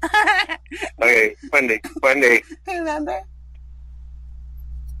 Okay, Wendy. Remember?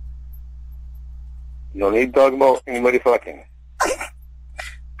 You don't need to talk about anybody fucking.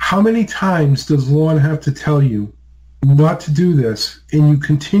 How many times does Lauren have to tell you not to do this, and you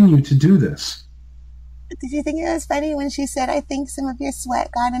continue to do this? Did you think it was funny when she said, I think some of your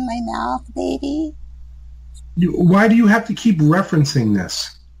sweat got in my mouth, baby? Why do you have to keep referencing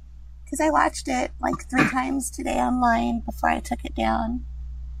this? Because I watched it like 3 times today online before I took it down.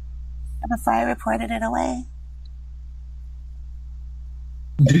 Or before I reported it away.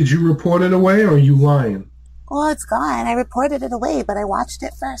 Did you report it away, or are you lying? Well, it's gone. I reported it away, but I watched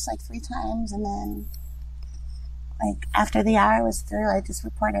it first like 3 times, and then like after the hour was through, I just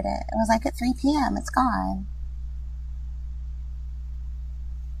reported it. It was like at 3 p.m. It's gone.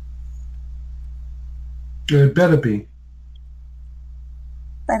 It better be.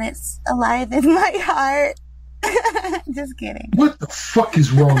 But it's alive in my heart. Just kidding. What the fuck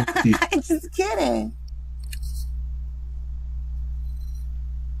is wrong with you? I'm just kidding.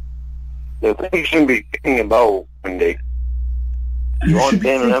 The thing you shouldn't be thinking about, Wendy. You want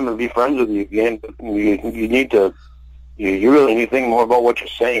Dan and Emma to be friends with you again, but you need to, you really need to think more about what you're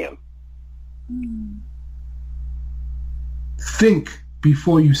saying. Think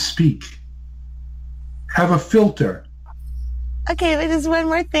before you speak. Have a filter. Okay, but just one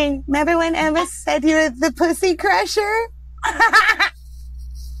more thing. Remember when Emma said you were the pussy crusher?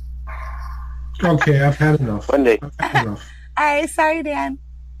 Okay, I've had enough. Wendy. I've had enough. All right, sorry, Dan.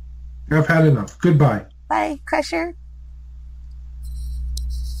 I've had enough. Goodbye. Bye, crusher.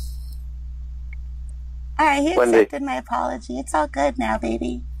 All right, he accepted my apology. It's all good now,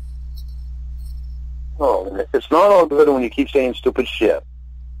 baby. Oh, it's not all good when you keep saying stupid shit.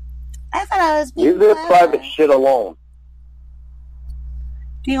 I thought I was being Leave their clever. private shit alone.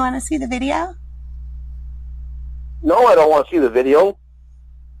 Do you want to see the video? No, I don't want to see the video.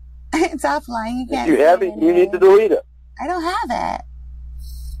 It's offline. You can't If you see have it it, you need to anyway. delete it. I don't have it.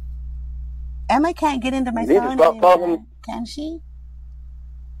 Emma can't get into my You need to phone stop anymore. talking. Can she?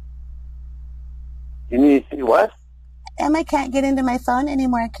 You need to see what? Emma can't get into my phone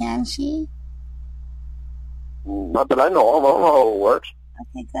anymore, can she? Not that I know of. I don't know how it works.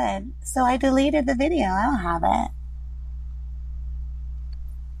 Okay, good. So I deleted the video. I don't have it.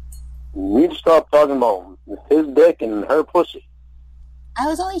 You need to stop talking about his dick and her pussy. I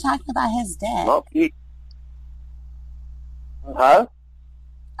was only talking about his dick. Not you. Huh?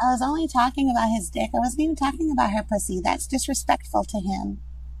 I was only talking about his dick. I wasn't even talking about her pussy. That's disrespectful to him.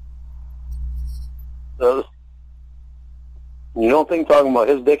 You don't think talking about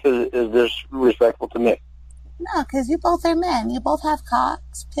his dick is disrespectful to me? No, because you both are men. You both have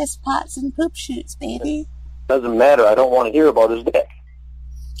cocks, piss pots, and poop shoots, baby. Doesn't matter. I don't want to hear about his dick.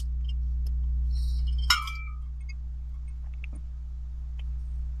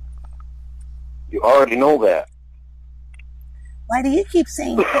 You already know that. Why do you keep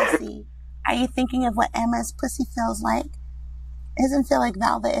saying pussy? Are you thinking of what Emma's pussy feels like? It doesn't feel like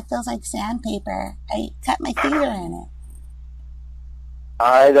velvet. It feels like sandpaper. I cut my finger in it.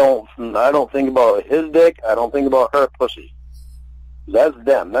 I don't think about his dick. I don't think about her pussy. That's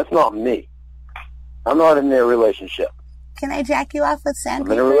them. That's not me. I'm not in their relationship. Can I jack you off with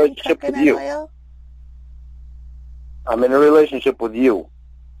sandpaper I'm in a relationship and with you. oil? I'm in a relationship with you.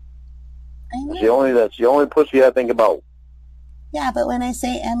 I know. That's the only pussy I think about. Yeah, but when I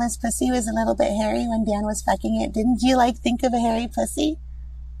say Emma's pussy was a little bit hairy when Dan was fucking it, didn't you think of a hairy pussy?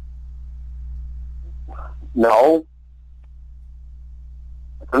 No.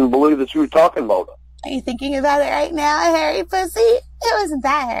 I couldn't believe that you were talking about it. Are you thinking about it right now, a hairy pussy? It wasn't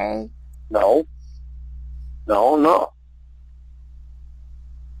that hairy. No. No.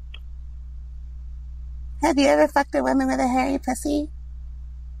 Have you ever fucked a woman with a hairy pussy?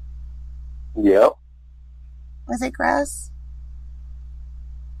 Yep. Was it gross?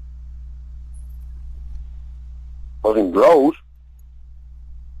 Wasn't gross.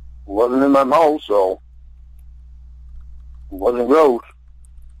 It wasn't in my mouth, so it wasn't gross.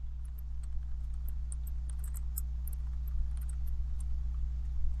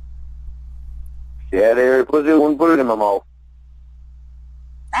 If you had a hairy pussy, I wouldn't put it in my mouth.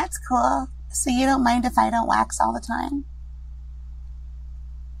 That's cool. So you don't mind if I don't wax all the time?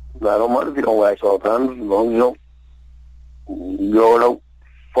 I don't mind if you don't wax all the time, as long as you don't grow it out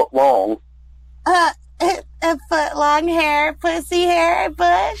foot long. A foot long hair, pussy hair,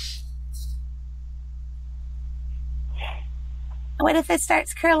 bush? What if it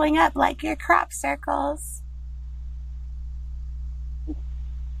starts curling up like your crop circles?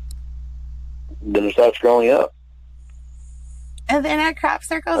 Then it starts growing up. And then our crop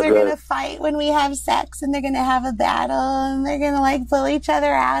circles are going to fight when we have sex, and they're going to have a battle, and they're going to pull each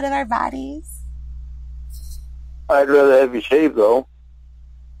other out of our bodies. I'd rather have you shave, though.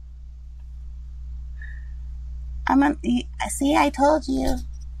 See, I told you.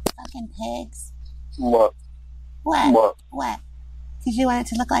 Fucking pigs. What? What? Because you want it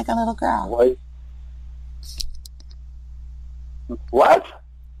to look like a little girl. What?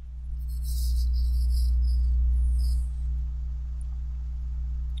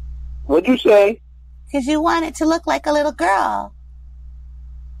 What'd you say? Because you want it to look like a little girl.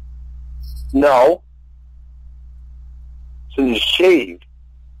 No. So you shaved. I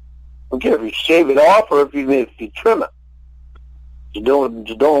don't care if you shave it off or if you trim it. You don't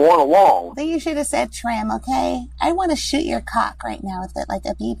want it long. Then you should have said trim, okay? I want to shoot your cock right now with it like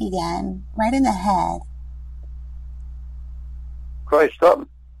a BB gun, right in the head. Christ, stop with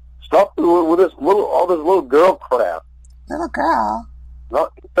this all this little girl crap. Little girl?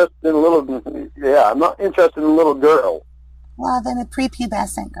 Not interested in I'm not interested in a little girl. Well, then a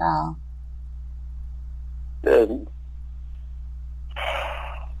prepubescent girl.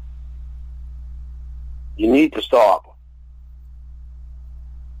 You need to stop.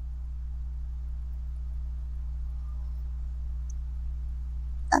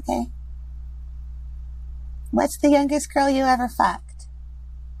 Okay. What's the youngest girl you ever fucked?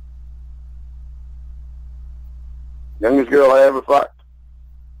 Youngest girl I ever fucked?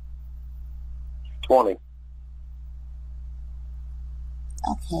 20.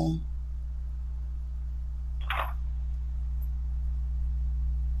 Okay.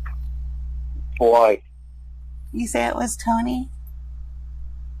 Why? You say it was Tony?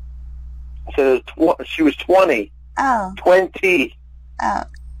 I said she was 20. Oh. 20. Oh.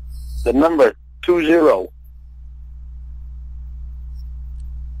 The number 20.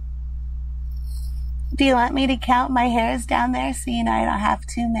 Do you want me to count my hairs down there so you know I don't have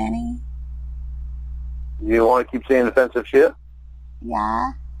too many? You want to keep saying offensive shit?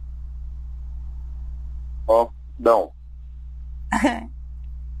 Yeah. Well, don't. How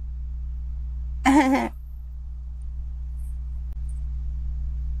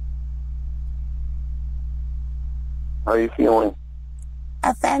are you feeling?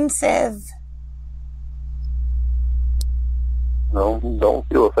 Offensive. No, don't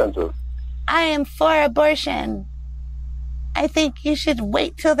feel offensive. I am for abortion. I think you should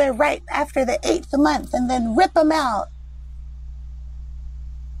wait till they're right after the 8th month and then rip them out.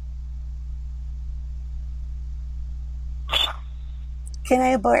 Can I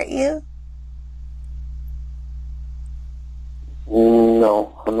abort you?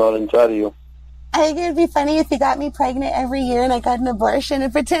 No, I'm not inside of you. I think it'd be funny if you got me pregnant every year and I got an abortion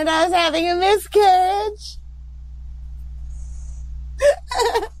and pretend I was having a miscarriage.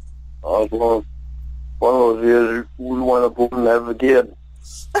 One of those years we went up and have a kid.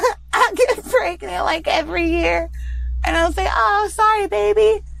 I'll get pregnant like every year. And I'll say, oh, sorry,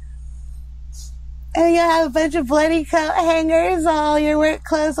 baby. And you'll have a bunch of bloody coat hangers. All your work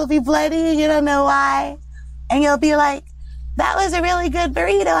clothes will be bloody. You don't know why. And you'll be like, that was a really good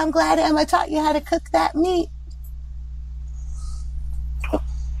burrito. I'm glad Emma taught you how to cook that meat.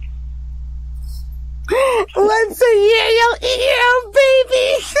 Once a year, you'll eat your own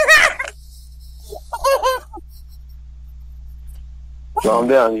baby. Calm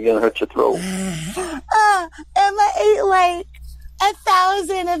down, you're going to hurt your throat. Emma ate like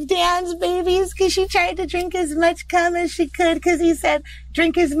 1,000 of Dan's babies because she tried to drink as much cum as she could because he said,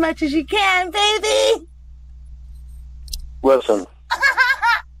 drink as much as you can, baby. Listen.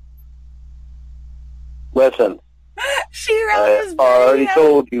 Listen. She wrote his already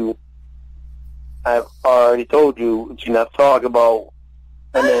told you. I've already told you to not talk about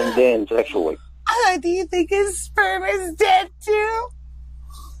and then Dan sexually. Do you think his sperm is dead too?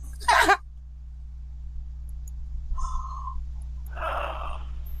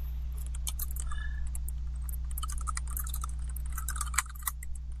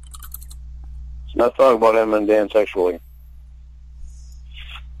 Not talking about him and Dan sexually.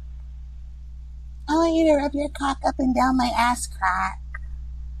 I want you to rub your cock up and down my ass crack.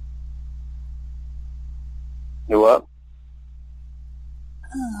 You what?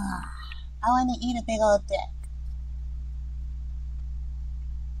 I want to eat a big old dick.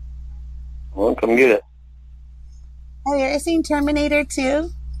 Well, come get it. Have you ever seen Terminator 2?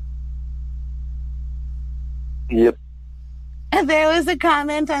 Yep. And there was a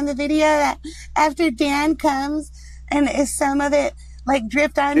comment on the video that after Dan comes and some of it like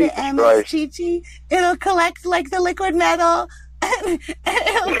dripped onto Jesus Emma's Christ. chi-chi, it'll collect like the liquid metal and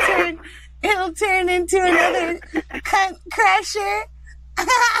it'll turn into another cunt crusher.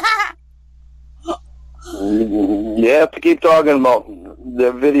 You have to keep talking about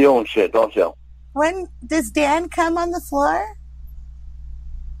the video and shit, don't you? When does Dan come on the floor?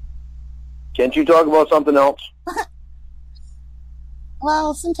 Can't you talk about something else?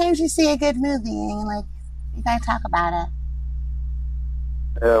 Well, sometimes you see a good movie and like you gotta talk about it.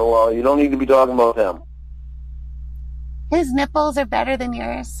 Yeah, well, you don't need to be talking about him. His nipples are better than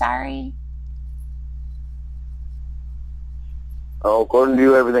yours, sorry. Oh, according to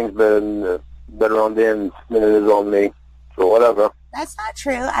you, everything's better on Dan than it is on me. So whatever. That's not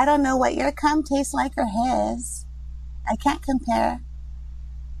true. I don't know what your cum tastes like or his. I can't compare.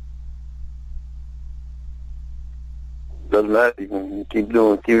 Doesn't matter. You can keep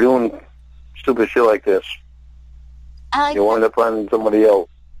doing stupid shit like this. You wind up finding somebody else.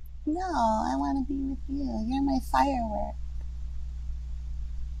 No, I want to be with you. You're my firework.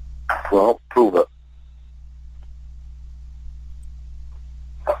 Well, prove it.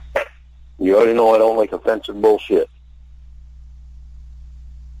 You already know I don't like offensive bullshit.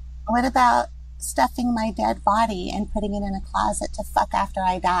 What about stuffing my dead body and putting it in a closet to fuck after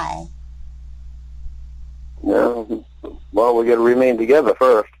I die? Yeah, well, we got to remain together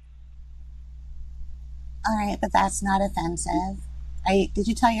first. All right, but that's not offensive. Did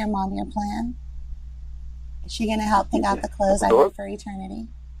you tell your mom your plan? Is she going to help pick out the clothes I wear for eternity?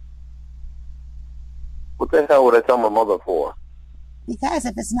 What the hell would I tell my mother for? Because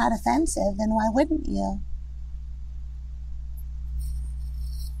if it's not offensive, then why wouldn't you?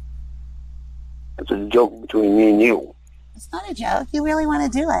 It's a joke between me and you. It's not a joke. You really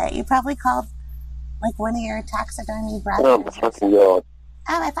want to do it. You probably called like one of your taxidermy brothers. Oh, my fucking God.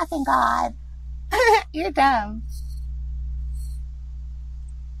 Oh, my fucking God. You're dumb.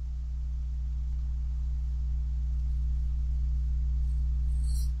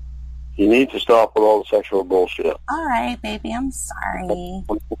 You need to stop with all the sexual bullshit. All right, baby. I'm sorry.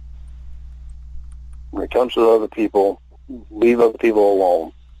 when it comes to other people, leave other people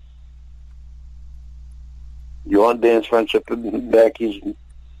alone. You want Dan's friendship back, he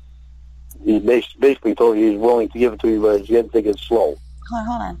basically told you he's willing to give it to you, but you have to take it slow.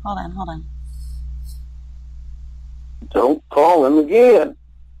 Hold on. Don't call him again.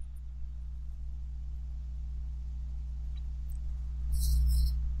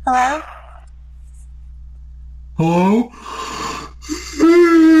 Hello? Hello?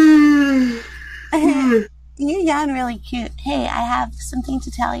 You yawn really cute. Hey, I have something to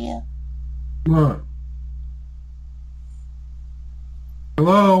tell you. What?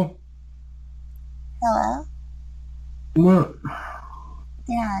 Hello? Hello? What?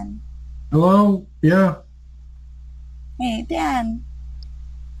 Dan. Hello? Yeah? Hey, Dan.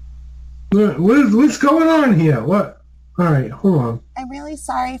 What's going on here? What? All right, hold on. I'm really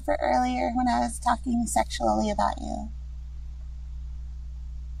sorry for earlier when I was talking sexually about you.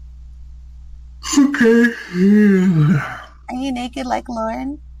 Okay. Are you naked like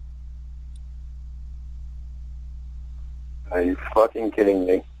Lauren? Are you fucking kidding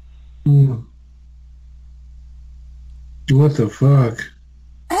me? What the fuck?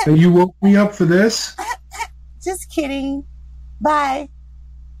 You woke me up for this? Just kidding. Bye.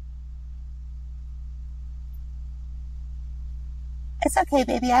 It's okay,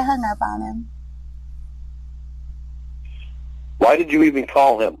 baby. I hung up on him. Why did you even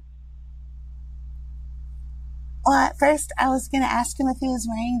call him? Well, at first I was going to ask him if he was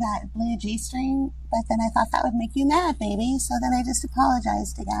wearing that blue G-string, but then I thought that would make you mad, baby, so then I just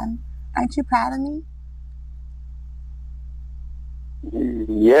apologized again. Aren't you proud of me?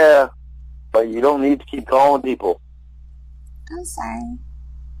 Yeah, but you don't need to keep calling people. I'm sorry.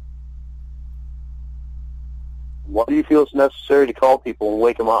 Why do you feel it's necessary to call people and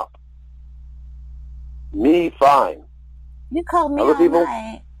wake them up? Me, fine. You called me Other all people?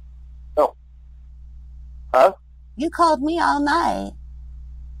 night. No. Huh? You called me all night.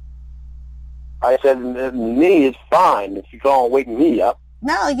 I said, me is fine if you call and wake me up.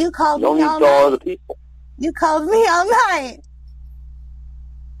 No, you called You don't me need all to call night. other people. You called me all night.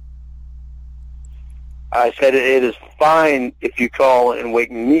 I said it is fine if you call and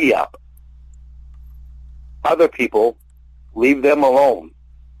wake me up. Other people, leave them alone.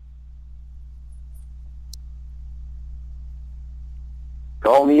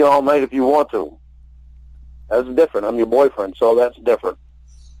 Call me all night if you want to. That's different. I'm your boyfriend, so that's different.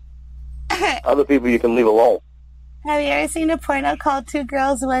 Other people you can leave alone. Have you ever seen a porno called Two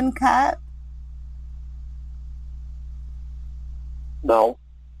Girls, One Cup? No.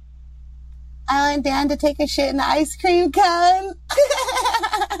 I want Dan to take a shit in the ice cream cone.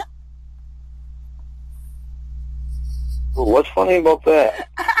 What's funny about that?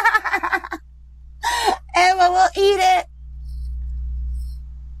 Emma will eat it.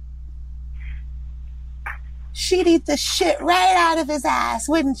 She'd eat the shit right out of his ass,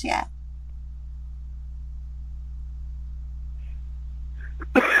 wouldn't you?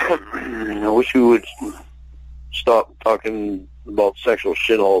 I wish you would stop talking about sexual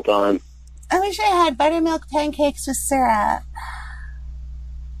shit all the time. I wish I had buttermilk pancakes with syrup.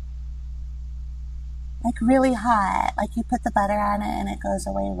 Like really hot. Like you put the butter on it and it goes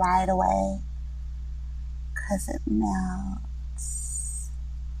away right away. 'Cause it melts.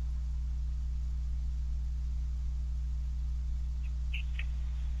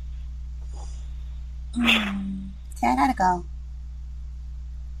 Okay, I gotta go.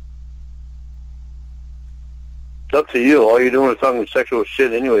 It's up to you. All you're doing is talking sexual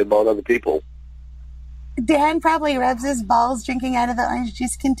shit anyway about other people. Dan probably rubs his balls drinking out of the orange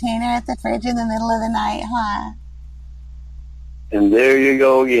juice container at the fridge in the middle of the night, huh? And there you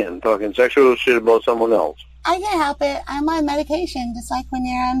go again, talking sexual shit about someone else. I can't help it. I'm on medication, just like when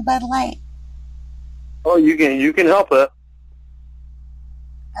you're on Bud Light. Oh, you can help it.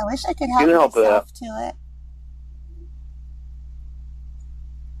 I wish I could You can help help myself to it.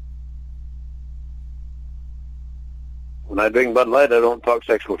 When I drink Bud Light, I don't talk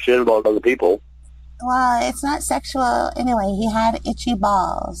sexual shit about other people. Well, it's not sexual anyway. He had itchy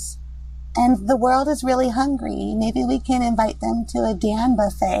balls. And the world is really hungry. Maybe we can invite them to a Dan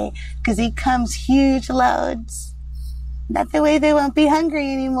buffet because he comes huge loads. That the way they won't be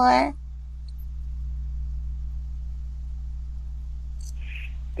hungry anymore.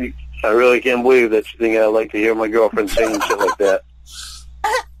 I really can't believe that you think I like to hear my girlfriend saying shit like that.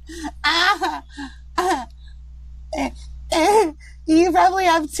 You probably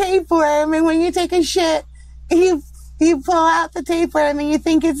have tapeworm, and when you take a shit, you pull out the tapeworm and you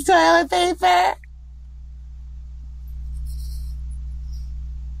think it's toilet paper.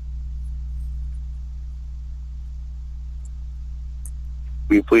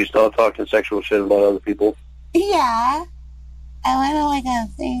 Will you please stop talking sexual shit about other people? Yeah. I want like a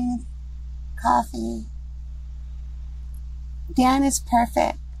thing, coffee. Dan is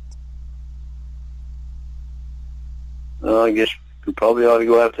perfect. I guess you probably ought to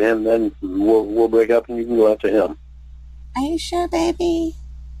go after him. Then we'll break up, and you can go after him. Are you sure, baby?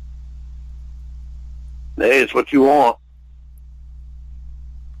 Hey, it's what you want.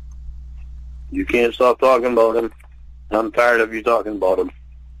 You can't stop talking about him. I'm tired of you talking about him.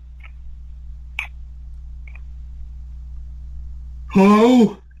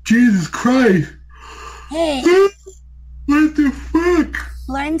 Oh, Jesus Christ. Hey. What the fuck?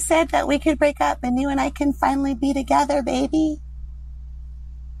 Lauren said that we could break up and you and I can finally be together, baby.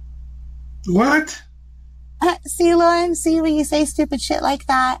 What? See, Lauren? See when you say stupid shit like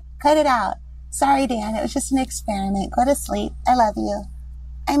that? Cut it out. Sorry, Dan. It was just an experiment. Go to sleep. I love you.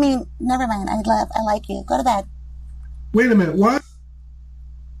 I mean, never mind. I like you. Go to bed. Wait a minute. What?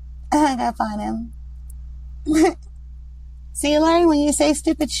 I got on him. See, Lauren, when you say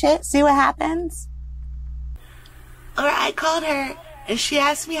stupid shit, see what happens? Or I called her, and she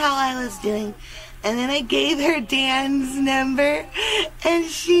asked me how I was doing, and then I gave her Dan's number, and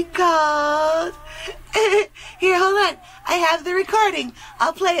she called. Here, hold on. I have the recording.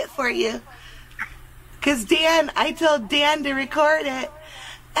 I'll play it for you. Because I told Dan to record it.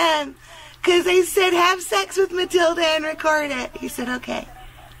 Because I said, have sex with Matilda and record it. He said, okay.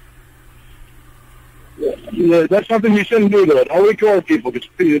 Yeah, that's something you shouldn't do, though. Don't record people.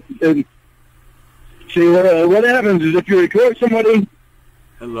 See, what happens is if you record somebody...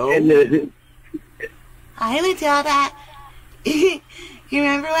 Hello? Hi, Matilda. You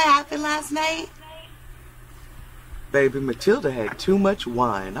remember what happened last night? Baby, Matilda had too much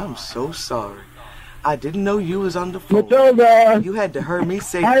wine. I'm so sorry. I didn't know you was on the phone. Matilda! You had to hear me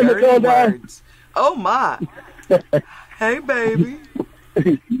say Hi, dirty Matilda. words. Oh, my. Hey, baby.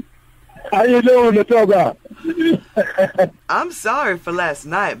 How you doing, Matilda? I'm sorry for last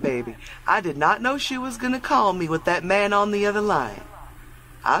night, baby. I did not know she was going to call me with that man on the other line.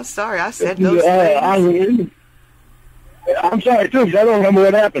 I'm sorry I said those things. I'm sorry, too, because I don't remember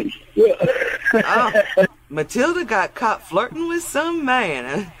what happened. Matilda got caught flirting with some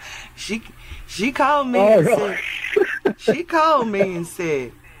man. She called me and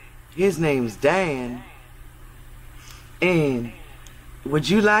said, his name's Dan, and would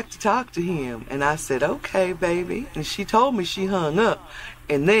you like to talk to him? And I said, okay, baby. And she told me she hung up.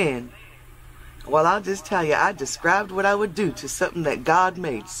 And then, well, I'll just tell you, I described what I would do to something that God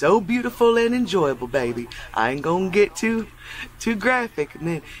made so beautiful and enjoyable, baby. I ain't gonna get too graphic. And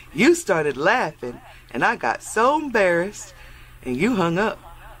then you started laughing, and I got so embarrassed, and you hung up,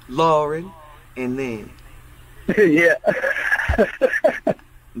 Lauren, and then... Yeah.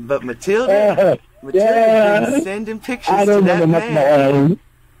 But Matilda been sending pictures to that man.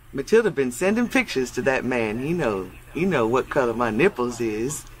 Matilda been sending pictures to that man. He know what color my nipples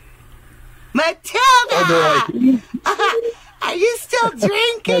is. Matilda! Oh, are you still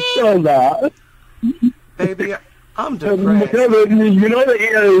drinking? Matilda. Baby, I'm depressed. Matilda, you know that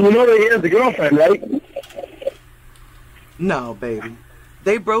he has a girlfriend, right? No, baby.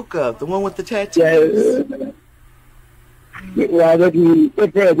 They broke up. The one with the tattoos. Yeah. Well, they're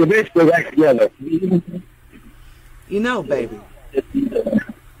basically back together. You know, baby,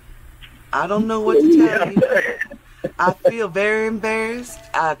 I don't know what to tell you. I feel very embarrassed.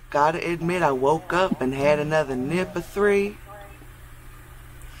 I gotta admit, I woke up and had another nip of 3.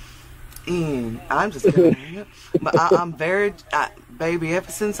 And I'm just gonna hang up. But I'm very, baby,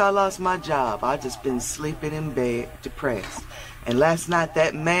 ever since I lost my job, I just been sleeping in bed, depressed. And last night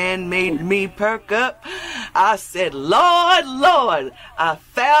that man made me perk up. I said, Lord, Lord, I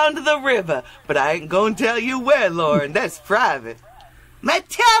found the river. But I ain't gonna tell you where, Lauren. That's private.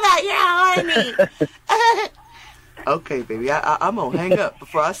 Matilda, you're horny. Okay, baby, I'm gonna hang up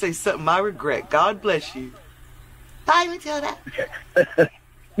before I say something I regret. God bless you. Bye, Matilda.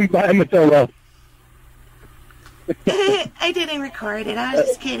 Bye, Matilda. I didn't record it. I was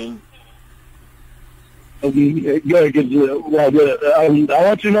just kidding. Good. I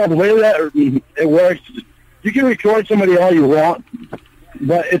want you to know the way that it works. You can record somebody all you want,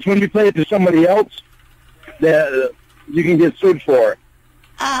 but it's when you play it to somebody else that you can get sued for it.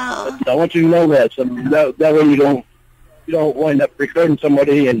 Oh. I want you to know that, so that way you don't wind up recording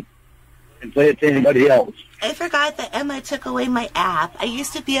somebody and play it to anybody else. I forgot that Emma took away my app. I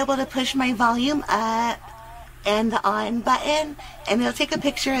used to be able to push my volume up and the on button, and it'll take a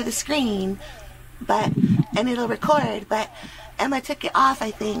picture of the screen, and it'll record, but Emma took it off,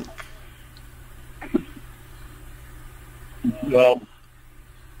 I think. Well,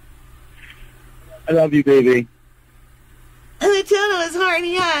 I love you, baby. Matilda was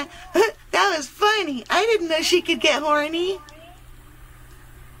horny, huh? That was funny. I didn't know she could get horny.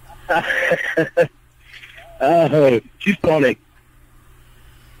 She's funny.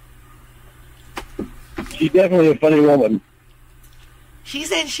 She's definitely a funny woman. She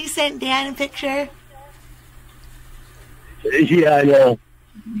said she sent Dan a picture. Yeah, I know.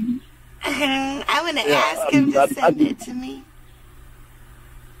 I'm going to ask him to send it to me.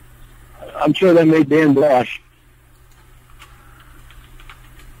 I'm sure that made Dan blush.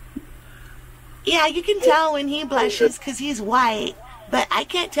 Yeah, you can tell when he blushes because he's white. But I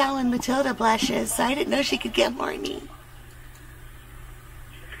can't tell when Matilda blushes, so I didn't know she could get horny.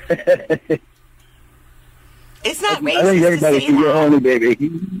 It's not racist I think everybody to say can get that. horny,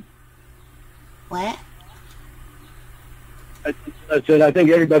 baby. What? I said I think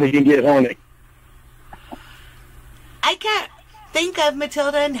everybody can get horny. I can't think of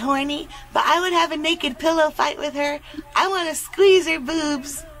Matilda and horny, but I would have a naked pillow fight with her. I want to squeeze her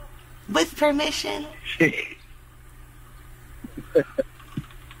boobs with permission.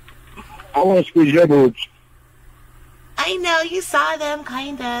 I want to squeeze your boobs. I know, you saw them,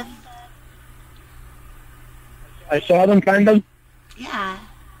 kind of. I saw them, kind of. Yeah.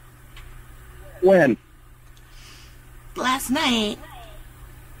 When? Last night.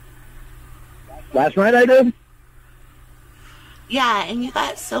 Last night I did? Yeah, and you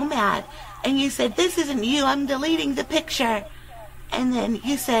got so mad. And you said, this isn't you, I'm deleting the picture. And then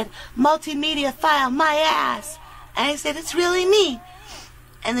you said, multimedia file, my ass. And I said, it's really me.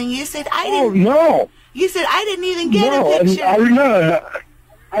 And then you said, I didn't. Oh, no. You said, I didn't even get a picture.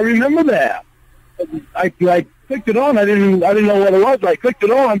 I remember that. I clicked it on. I didn't know what it was. I clicked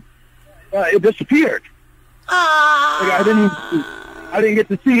it on. It disappeared. Ah, I didn't get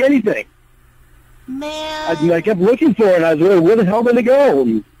to see anything. Man. I kept looking for it. And I was like, where the hell did it go?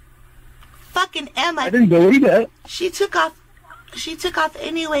 And fucking Emma. I didn't believe it. She took off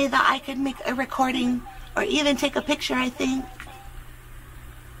any way that I could make a recording or even take a picture, I think.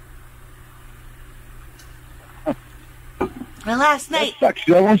 And last night, That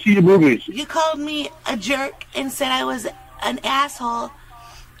sucks. I want to see your boobies. you called me a jerk and said I was an asshole.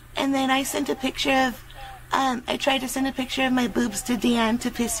 And then I sent a picture of, I tried to send a picture of my boobs to Dan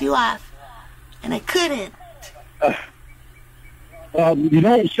to piss you off. And I couldn't. You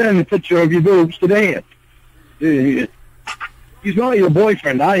don't send a picture of your boobs to Dan. He's not your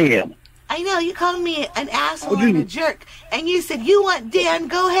boyfriend. I am. I know, you called me an asshole and a jerk. And you said, you want Dan,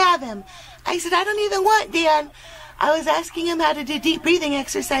 go have him. I said, I don't even want Dan. I was asking him how to do deep breathing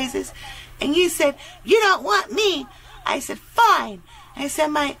exercises. And you said, you don't want me. I said, fine. I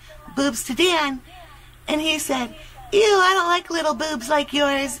sent my boobs to Dan. And he said, ew, I don't like little boobs like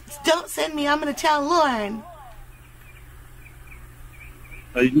yours. Don't send me. I'm going to tell Lauren.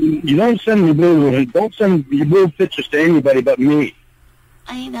 You don't send your boob. Don't send your boob pictures to anybody but me.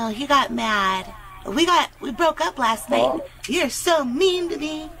 I know, he got mad. We broke up last night. You're so mean to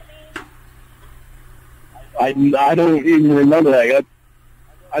me. I don't even remember that.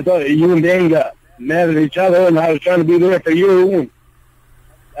 I thought you and Dan got mad at each other, and I was trying to be there for you.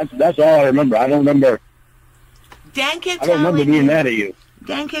 That's all I remember. I don't remember. Dan kept I don't remember being mad at you.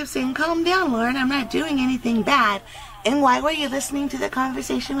 Dan kept saying, calm down, Lauren. I'm not doing anything bad. And why were you listening to the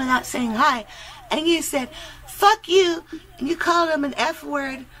conversation without saying hi? And you said, fuck you. And you called him an F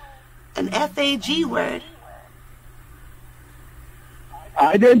word, an F-A-G word.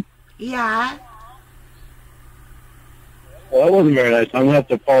 I did? Yeah. Well, that wasn't very nice. I'm going to have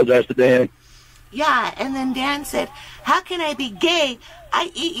to apologize to Dan. Yeah, and then Dan said, how can I be gay?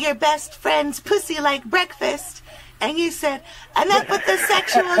 I eat your best friend's pussy like breakfast. And you said, enough with the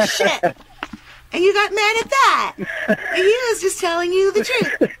sexual shit. And you got mad at that. And he was just telling you the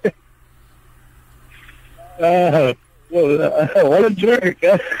truth. What a jerk.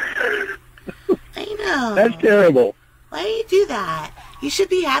 I know. That's terrible. Why do you do that? You should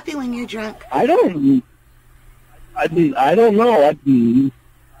be happy when you're drunk. I don't know. I think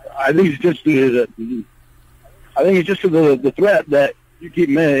it's just the threat that you keep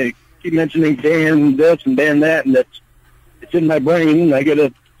mentioning Dan this and Dan that, and it's in my brain.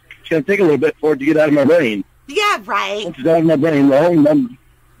 It's gonna take a little bit for it to get out of my brain. Yeah, right. Once it's out of my brain, once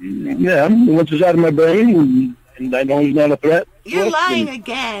it's out of my brain, and I know it's not a threat. You're lying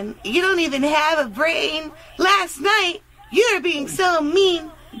again. You don't even have a brain. Last night, you were being so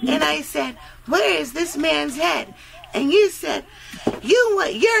mean, and I said, where is this man's head? And you said, you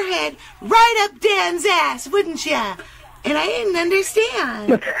want your head right up Dan's ass, wouldn't ya? And I didn't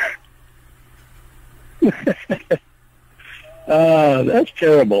understand. That's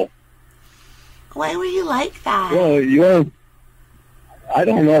terrible. Why were you like that? Well, I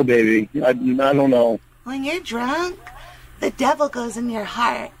don't know, baby. I don't know. When you're drunk, the devil goes in your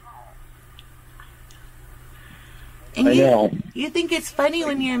heart. And I know. You think it's funny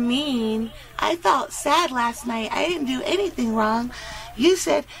when you're mean. I felt sad last night. I didn't do anything wrong. You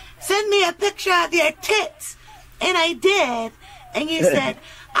said, send me a picture of your tits. And I did. And you said,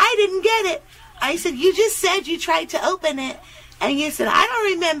 I didn't get it. I said, you just said you tried to open it. And you said, I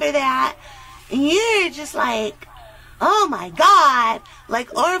don't remember that. And you're just like, oh my God,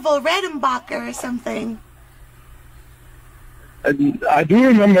 like Orville Redenbacher or something. I do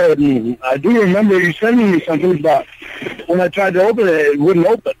remember you sending me something about when I tried to open it, it wouldn't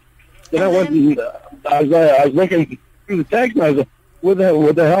open. Then I went and I was looking through the text and I was like, what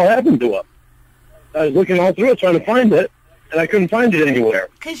the hell happened to it? I was looking all through it trying to find it, and I couldn't find it anywhere.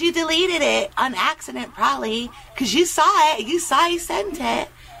 Because you deleted it on accident, probably. Because you saw it. You saw he sent it.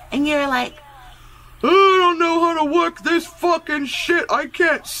 And you were like, I don't know how to work this fucking shit. I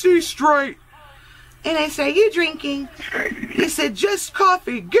can't see straight. and I said, are you drinking? He said, just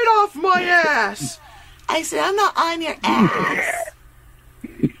coffee. Get off my ass. I said, I'm not on your ass.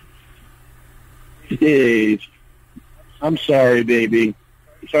 Jeez. I'm sorry, baby.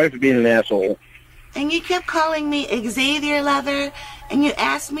 I'm sorry for being an asshole. And you kept calling me Xavier Lover, and you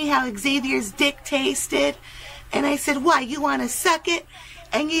asked me how Xavier's dick tasted. And I said, why, you want to suck it?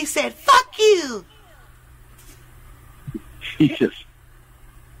 And you said, fuck you. Jesus.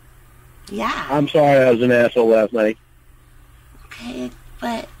 Yeah. I'm sorry I was an asshole last night. Okay,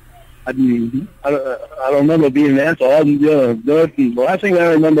 but... I don't remember being an asshole. The last thing I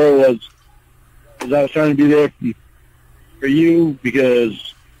remember was I was trying to be there for you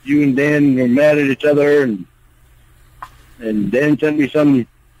because you and Dan were mad at each other, and Dan sent me some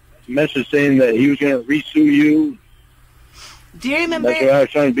message saying that he was going to re-sue you. Do you remember? That's why I was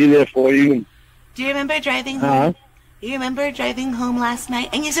trying to be there for you. Do you remember driving home? You remember driving home last night,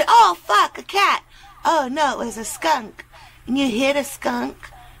 and you said, "Oh fuck, a cat." Oh no, it was a skunk, and you hit a skunk,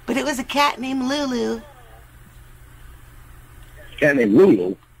 but it was a cat named Lulu. A cat named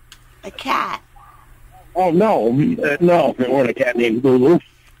Lulu. A cat. Oh no, no, there wasn't a cat named Lulu.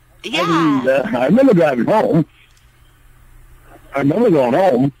 Yeah. I remember driving home. I remember going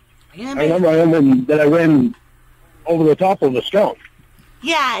home. I remember that I ran over the top of a skunk.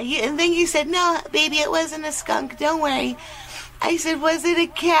 Yeah, and then you said, no, baby, it wasn't a skunk, don't worry. I said, was it a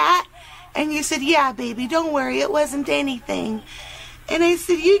cat? And you said, yeah, baby, don't worry, it wasn't anything. And I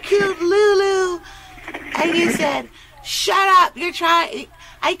said, you killed Lulu. And you said, shut up, you're trying,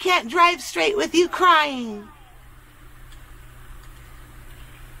 I can't drive straight with you crying.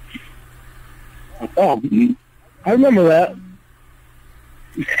 Oh, I remember that.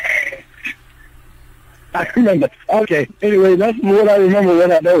 I remember. Okay. Anyway, that's what I remember.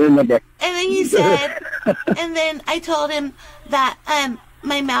 What I don't remember. And then you said, and then I told him that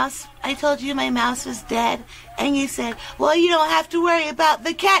my mouse. I told you my mouse was dead, and you said, "Well, you don't have to worry about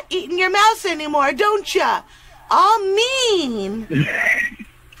the cat eating your mouse anymore, don't you?" All mean.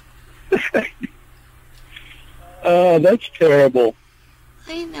 That's terrible.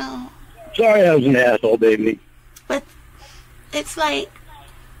 I know. Sorry, I was an asshole, baby. But it's like.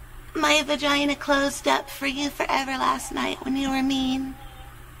 My vagina closed up for you forever last night when you were mean.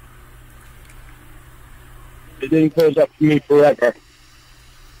 It didn't close up for me forever.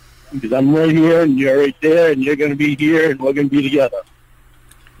 Because I'm right here, and you're right there, and you're going to be here, and we're going to be together.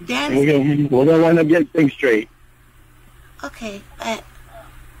 Dan, we're going to wind up getting things straight. Okay, but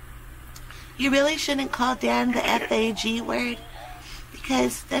you really shouldn't call Dan the F-A-G word,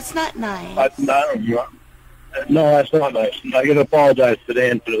 because that's not nice. No, that's not nice. I got to apologize to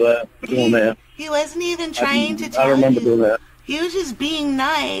Dan for that. Doing that. He wasn't even trying to tell you. I remember doing that. He was just being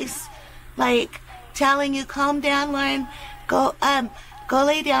nice, like telling you, calm down, Lauren. Go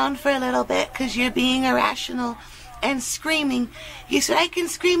lay down for a little bit because you're being irrational and screaming. He said, I can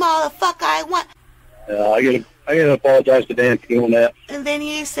scream all the fuck I want. I gotta apologize to Dan for doing that. And then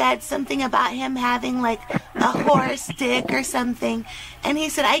you said something about him having like a horse dick or something. And he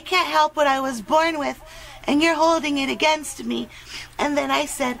said, I can't help what I was born with. And you're holding it against me. And then I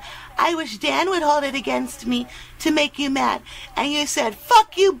said, I wish Dan would hold it against me to make you mad. And you said,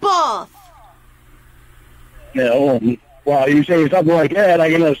 fuck you both. No, well, you say something like that,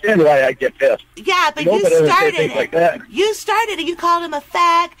 I can understand why I get pissed. Yeah, but you started it. Like that. You started it. You called him a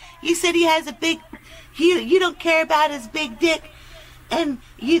fag. You said he has a big, you don't care about his big dick. And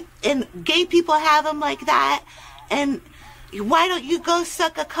gay people have him like that. And why don't you go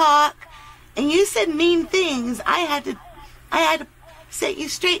suck a cock? And you said mean things. I had to set you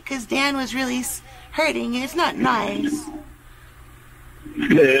straight because Dan was really hurting. It's not nice.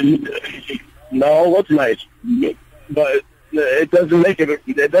 No, what's nice? But it doesn't make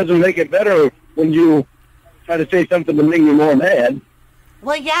it better when you try to say something to make me more mad.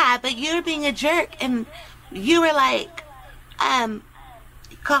 Well, yeah, but you were being a jerk, and you were like,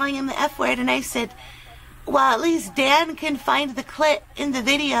 calling him the F word, and I said, well, at least Dan can find the clit in the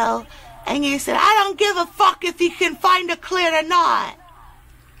video, and you said, I don't give a fuck if he can find a clit or not.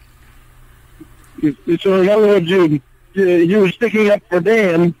 So in other words, you were sticking up for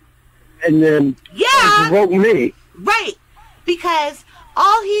Dan, and then provoking me. Right, because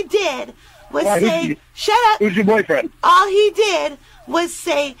all he did was say, shut up. Who's your boyfriend? All he did was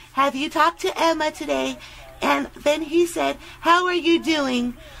say, have you talked to Emma today? And then he said, how are you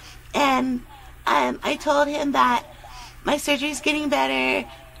doing? And I told him that my surgery's getting better,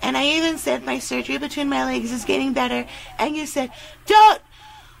 and I even said my surgery between my legs is getting better, and you said, don't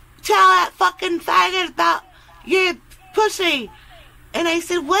tell that fucking faggot about your pussy. And I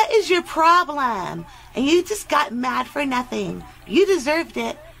said, what is your problem? And you just got mad for nothing. You deserved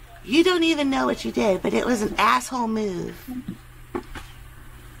it. You don't even know what you did, but it was an asshole move.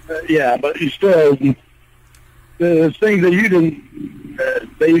 Yeah, but you still, there's things that you didn't,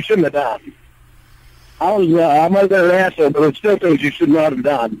 that you shouldn't have done. I might have been an asshole, but it's still things you should not have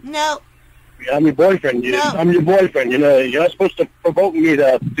done. No. I'm your boyfriend. I'm your boyfriend. You know, you're not supposed to provoke me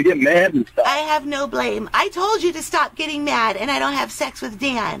to get mad and stuff. I have no blame. I told you to stop getting mad, and I don't have sex with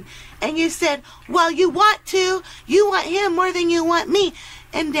Dan. And you said, well, you want to. You want him more than you want me.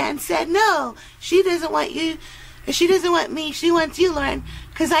 And Dan said, no, she doesn't want you. She doesn't want me. She wants you, Lauren,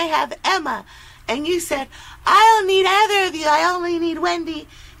 because I have Emma. And you said, I don't need either of you. I only need Wendy.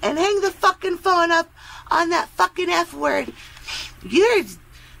 And hang the fucking phone up on that fucking F word. You're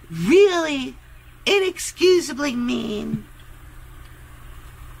really inexcusably mean.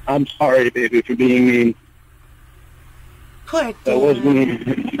 I'm sorry, baby, for being mean. Poor Dan. That was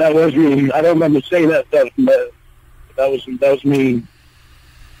mean. That was mean. I don't remember saying that stuff, but that was mean.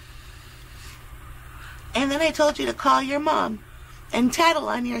 And then I told you to call your mom and tattle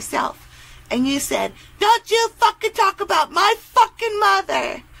on yourself. And you said, don't you fucking talk about my fucking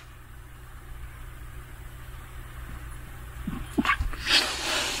mother.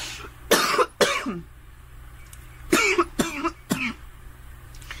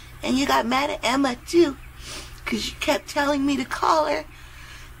 And you got mad at Emma too, because you kept telling me to call her,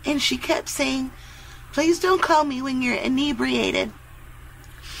 and she kept saying, please don't call me when you're inebriated.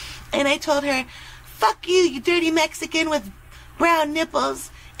 And I told her, fuck you, you dirty Mexican with brown nipples.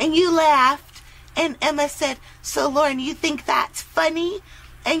 And you laughed, and Emma said, so Lauren, you think that's funny?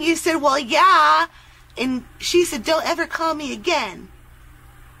 And you said, well, yeah. And she said, don't ever call me again.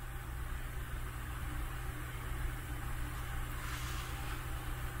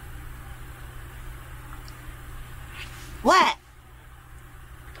 What?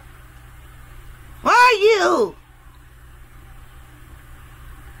 Where are you?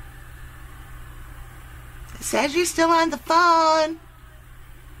 It says you're still on the phone.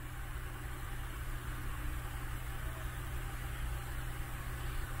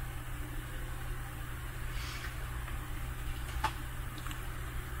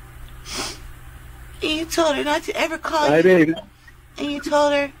 And you told her not to ever call you. I did. And you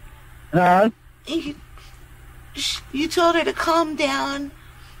told her. Huh? And you told her to calm down,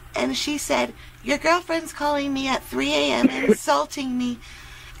 and she said, your girlfriend's calling me at 3 a.m. and insulting me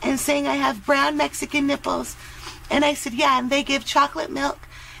and saying I have brown Mexican nipples. And I said, yeah, and they give chocolate milk.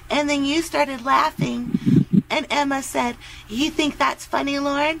 And then you started laughing, and Emma said, you think that's funny,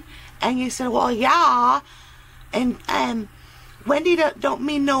 Lauren? And you said, well, yeah. And Wendy don't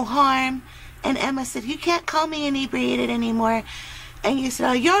mean no harm. And Emma said, you can't call me inebriated anymore. And you said,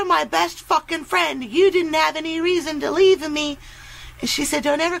 oh, you're my best fucking friend. You didn't have any reason to leave me. And she said,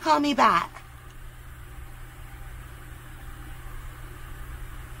 don't ever call me back.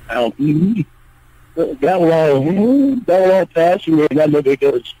 That will all pass and remember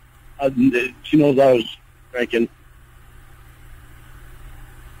because she knows I was drinking.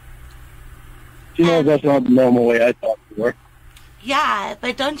 She knows that's not the normal way I talk to her. Yeah,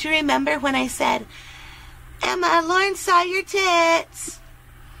 but don't you remember when I said, Emma, Lauren saw your tits.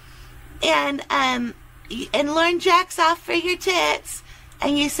 And Lauren jacks off for your tits.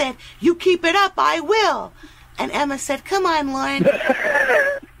 And you said, you keep it up, I will. And Emma said, come on, Lauren.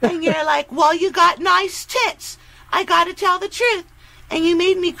 And you're like, well, you got nice tits. I gotta tell the truth. And you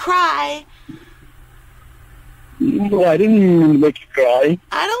made me cry. No, I didn't make you cry.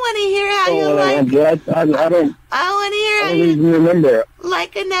 I don't want to hear how you like. I don't want to hear how even you remember.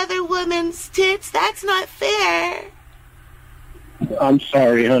 Like another woman's tits. That's not fair. I'm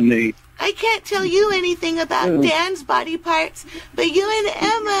sorry, honey. I can't tell you anything about Dan's body parts, but you and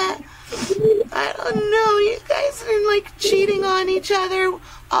Emma, I don't know. You guys are like cheating on each other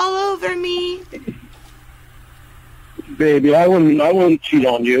all over me. Baby, I wouldn't cheat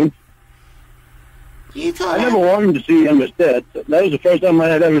on you. You told I never wanted to see Emma's tits. That was the first time I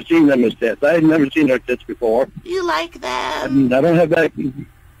had ever seen Emma's tits. I had never seen her tits before. You like them. I don't have that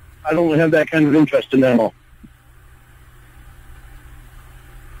kind of interest in them.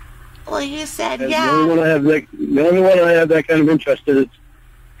 Well, you said The yeah. only one I have that kind of interest in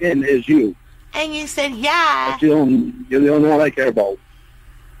is you. And you said yeah. You're the only one I care about.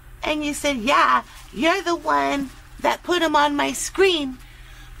 And you said yeah. You're the one that put them on my screen.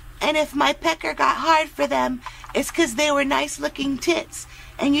 And if my pecker got hard for them, it's because they were nice-looking tits.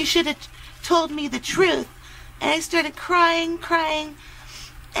 And you should have told me the truth. And I started crying.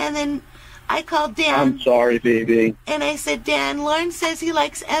 And then I called Dan. I'm sorry, baby. And I said, Dan, Lauren says he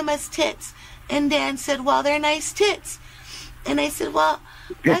likes Emma's tits. And Dan said, well, they're nice tits. And I said, well,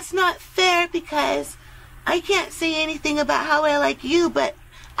 that's not fair because I can't say anything about how I like you, but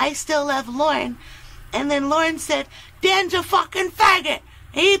I still love Lauren. And then Lauren said, Dan's a fucking faggot.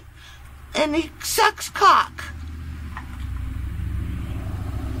 He sucks cock.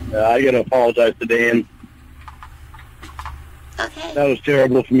 I gotta apologize to Dan. Okay. That was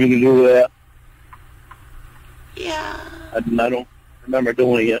terrible for me to do that. Yeah. I don't remember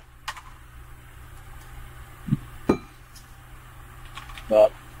doing it.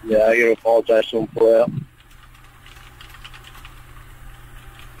 But, yeah, I gotta apologize to him for that.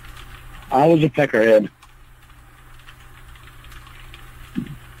 I was a peckerhead.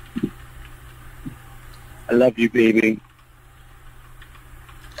 I love you, baby.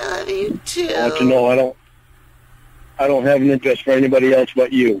 I love you too. I want you to know I don't have an interest for anybody else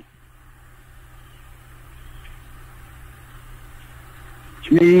but you.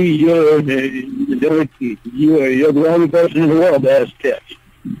 To me, you're the only person in the world that has tits.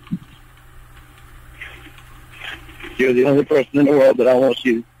 You're the only person in the world that I want to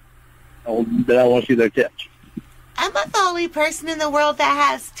see their tits. I'm not the only person in the world that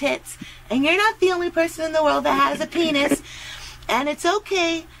has tits, and you're not the only person in the world that has a penis, and it's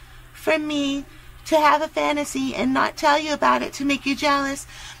okay for me to have a fantasy and not tell you about it to make you jealous,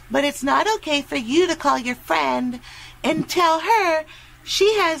 but it's not okay for you to call your friend and tell her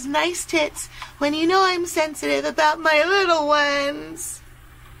she has nice tits when you know I'm sensitive about my little ones.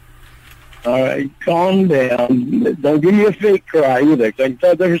 All right, calm down. Don't give me a fake cry either, because I can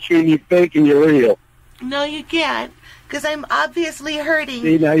tell the difference between you fake and you're real. No, you can't, because I'm obviously hurting.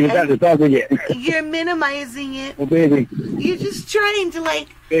 See, now you've got to talk again. You're minimizing it. Well, baby. You're just trying to,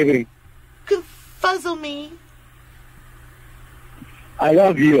 baby, fuzzle me. I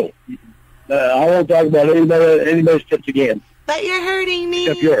love you. I won't talk about anybody's tits again. But you're hurting me.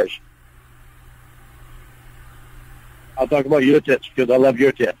 Except yours. I'll talk about your tits, because I love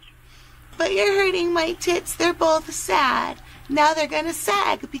your tits. But you're hurting my tits. They're both sad. Now they're going to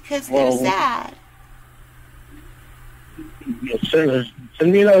sag because they're sad.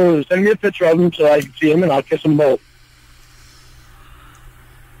 Send me a picture of them so I can see them, and I'll kiss them both.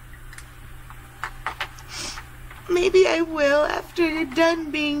 Maybe I will after you're done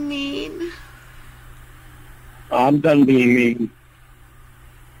being mean. I'm done being mean.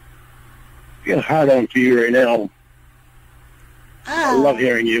 I get hard on for you right now. I love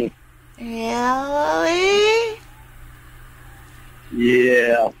hearing you. Really?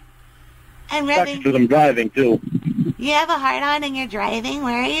 Yeah. And because I'm driving, too. You have a hard on and you're driving?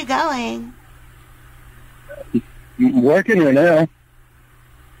 Where are you going? I'm working right now.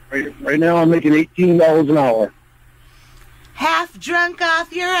 Right now I'm making $18 an hour. Half drunk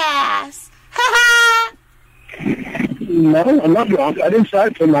off your ass. Ha ha! No, I'm not drunk. I didn't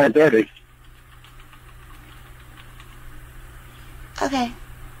start till 9:30. Okay.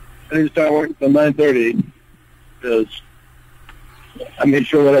 I didn't start working till 9:30 because I made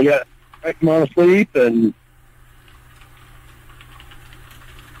sure that I got the right amount of sleep and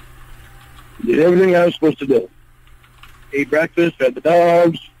did everything I was supposed to do. Ate breakfast, fed the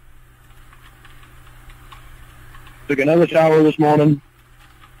dogs, took another shower this morning.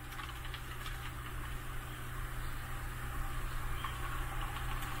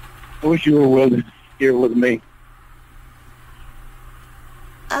 I wish you were here with me.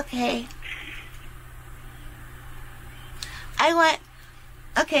 Okay.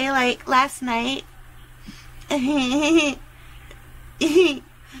 Like last night, Emma,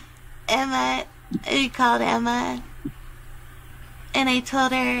 we called Emma, and I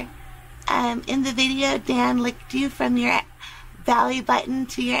told her, in the video, Dan licked you from your belly button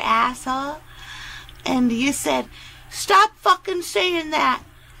to your asshole, and you said, stop fucking saying that,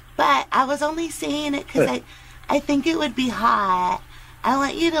 but I was only saying it because I think it would be hot. I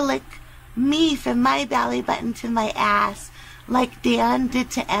want you to lick me from my belly button to my ass, like Dan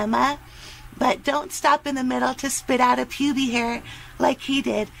did to Emma. But don't stop in the middle to spit out a pubic hair like he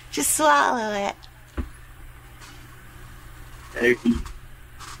did. Just swallow it. Hey,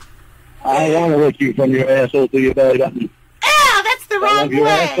 I want to lick you from your asshole to your belly button. Ow, that's the wrong your way.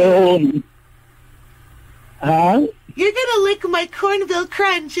 Asshole. Huh? You're gonna lick my cornmeal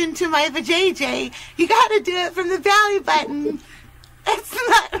crunch into my vajayjay. You gotta do it from the belly button. That's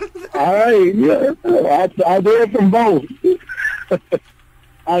not... All right, yeah. I'll do it from both.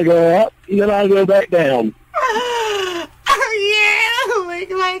 I'll go up, and then I'll go back down. Oh, yeah, lick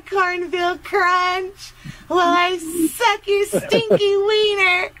my cornmeal crunch while I suck your stinky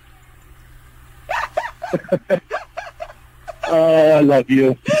wiener. Oh, I love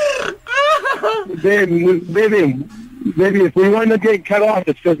you. Maybe if we want to get cut off,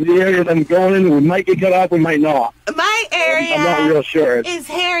 it's because the area that I'm going in, we might get cut off, we might not. My area I'm not real sure. Is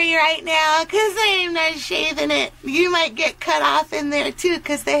hairy right now because I'm not shaving it. You might get cut off in there too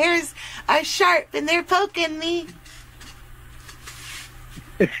because the hairs are sharp and they're poking me.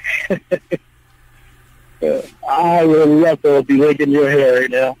 I would love to be licking your hair right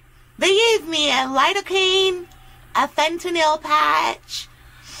now. They gave me a lidocaine, a fentanyl patch,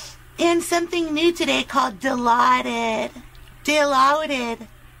 and something new today called Dilaudid. Dilaudid.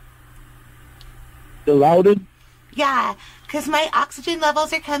 Dilaudid? Yeah, because my oxygen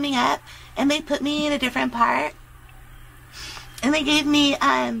levels are coming up, and they put me in a different part. And they gave me,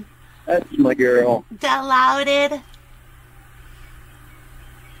 That's my girl. Dilaudid.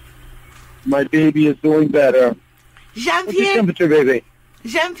 My baby is doing better. What's your Jean-Pierre, temperature, baby?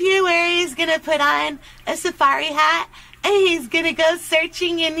 Jean-Pierre is going to put on a safari hat, and he's going to go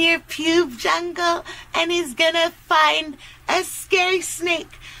searching in your pube jungle, and he's going to find a scary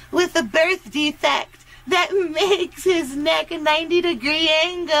snake with a birth defect that makes his neck a 90-degree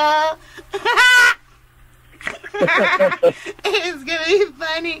angle. It's going to be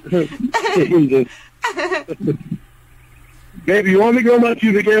funny. Jesus. Baby, you want me to grow my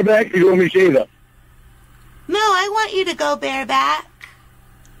pubic hair back, or you want me to shave it? No, I want you to go bareback.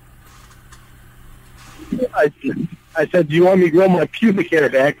 I said, do you want me to grow my pubic hair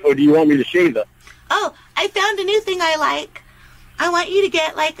back, or do you want me to shave it? Oh, I found a new thing I like. I want you to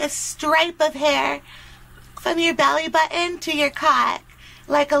get like a stripe of hair from your belly button to your cock,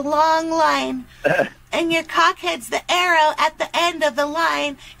 like a long line. And your cock head's the arrow at the end of the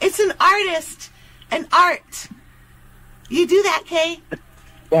line. It's an art. You do that, Kay?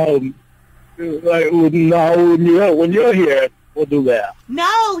 No, when you're here, we'll do that.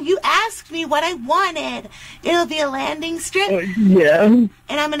 No, you asked me what I wanted. It'll be a landing strip. Yeah. And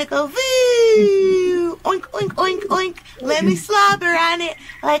I'm going to go, woo, oink, oink, oink, oink. Let me slobber on it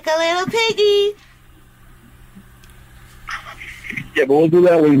like a little piggy. Yeah, but we'll do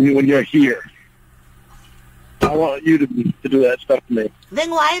that when you're here. I want you to do that stuff to me.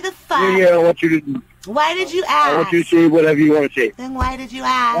 Then why the fuck? Yeah, I want you to... Why did you ask? I want you to shave whatever you want to shave. Then why did you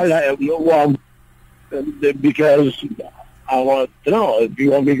ask? Well, because I want to know. If you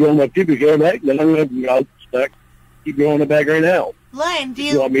want me to grow my pubic hair back, then I'll keep growing it back right now. Lauren, do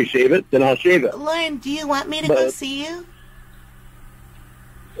If you want me to shave it, then I'll shave it. Lauren, do you want me to go see you?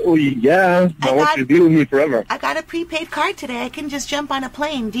 Oh, yeah. I want you to be with me forever. I got a prepaid card today. I can just jump on a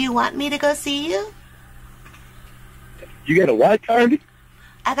plane. Do you want me to go see you? You get a what card?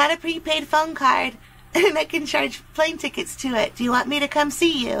 I got a prepaid phone card, and I can charge plane tickets to it. Do you want me to come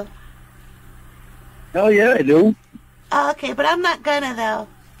see you? Hell yeah, I do. Oh, okay, but I'm not gonna, though.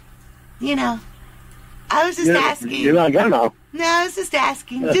 You know. I was just asking. You're not gonna. No, I was just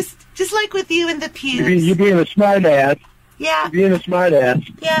asking. Just like with you and the pubes. You're being a smart ass. Yeah. You're being a smart ass.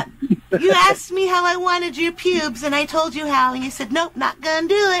 Yeah. You asked me how I wanted your pubes, and I told you how, and you said, nope, not gonna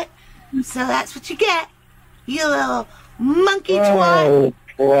do it. So that's what you get. You little monkey twat. Oh,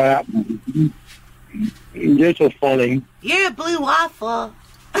 crap. You're so funny. You're a blue waffle.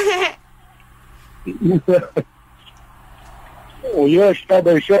 Oh, you're a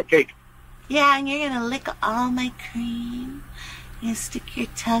strawberry shortcake. Yeah, and you're gonna lick all my cream. You're gonna stick your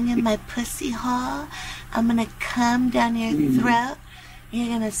tongue in my pussy hole. I'm gonna come down your throat. You're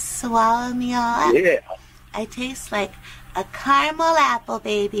gonna swallow me all up. Yeah. I taste like a caramel apple,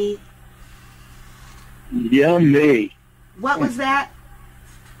 baby. Yummy. What was that?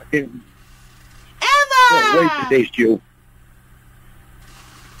 Can't Emma! wait to taste you.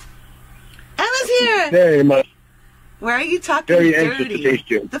 Emma's here! Very much. Where are you talking Very dirty? anxious to taste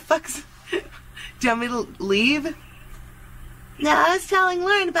you. The fuck's... Do you want me to leave? No, I was telling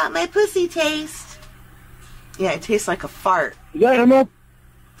Lauren about my pussy taste. Yeah, it tastes like a fart. Is that Emma?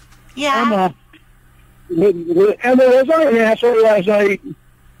 Yeah. Emma. Emma was on an asshole last night.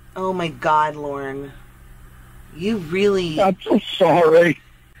 Oh my God, Lauren. You really... I'm so sorry.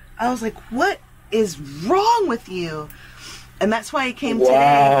 I was like, what is wrong with you? And that's why I came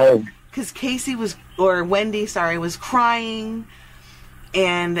Wow. today. Because Casey was, or Wendy, sorry, was crying.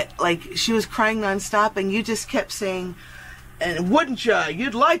 And, like, she was crying nonstop. And you just kept saying, and wouldn't ya?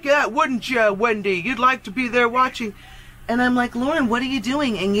 You'd like that, wouldn't ya, Wendy? You'd like to be there watching. And I'm like, Lauren, what are you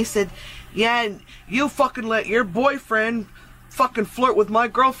doing? And you said, yeah, you fucking let your boyfriend fucking flirt with my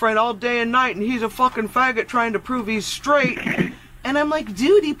girlfriend all day and night, and he's a fucking faggot trying to prove he's straight. And I'm like,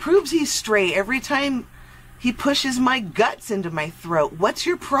 dude, he proves he's straight every time he pushes my guts into my throat. What's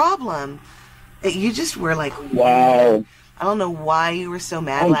your problem? You just were like, Wow. I don't know why you were so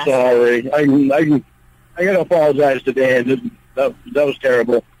mad I'm last night. sorry. I gotta apologize to Dan. That was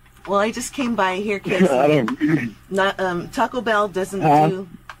terrible. Well, I just came by here, Casey. Taco Bell doesn't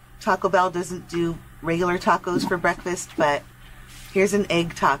do regular tacos for breakfast, but here's an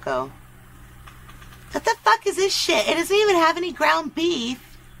egg taco. What the fuck is this shit? It doesn't even have any ground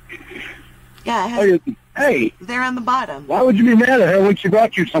beef. Yeah, it has, Hey, they're on the bottom. why would you be mad at her when she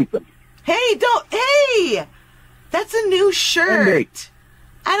brought you something? Hey, that's a new shirt. Wendy.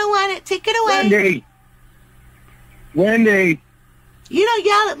 I don't want it. Take it away. Wendy, You don't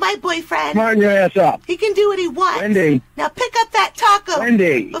yell at my boyfriend. smarten your ass up. He can do what he wants. Wendy. Now pick up that taco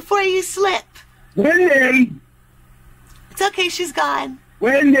Wendy. before you slip. Wendy, It's okay, she's gone.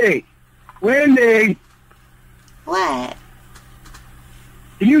 Wendy, What?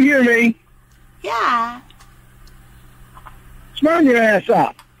 can you hear me? Yeah. Smarten your ass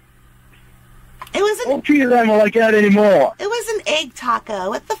up. It was Don't treat them like that anymore. an egg taco.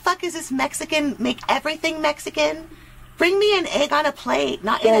 What the fuck is this Mexican? Make everything Mexican? Bring me an egg on a plate,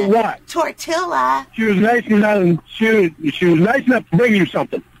 not So in a what? tortilla. She was nice enough. She was nice enough to bring you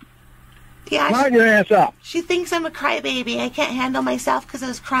something. Yeah, Smarten your ass up, she thinks I'm a crybaby. I can't handle myself because I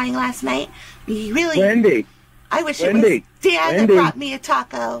was crying last night. You really, Wendy. I wish Wendy. it was Dan that Wendy. brought me a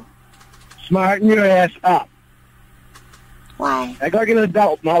taco. Smarten your ass up. Why? Act like an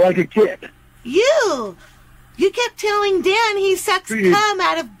adult, not like a kid. You kept telling Dan he sucks Treat- cum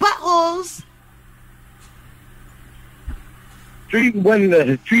out of buttholes. Treat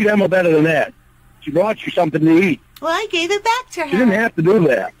Emma better than that. She brought you something to eat. Well, I gave it back to She didn't her. have to do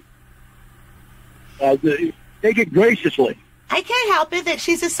that. Take it graciously. I can't help it that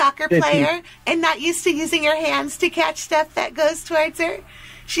she's a soccer Thank you. player and not used to using her hands to catch stuff that goes towards her.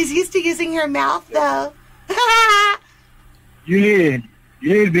 She's used to using her mouth, though. You need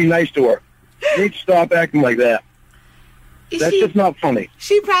to be nice to her. You need to stop acting like that. That's just not funny.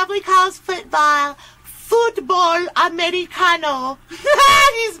 She probably calls football Americano.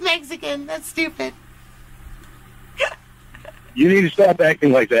 He's Mexican. That's stupid. You need to stop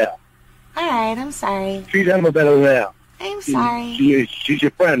acting like that. All right, I'm sorry. Treat Emma better than that. I'm sorry. She's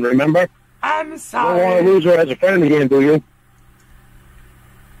your friend, remember? I'm You don't want sorry. to lose her as a friend again, do you?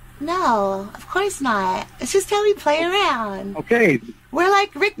 No, of course not. It's just how we play around. Okay. We're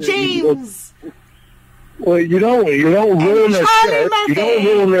like Rick James. Well, you don't ruin their Charlie shirt. You Murphy. don't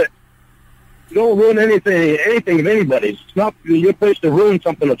ruin it. You don't ruin anything of anybody's. It's not your place to ruin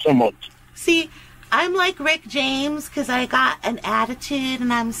something of someone's. See, I'm like Rick James because I got an attitude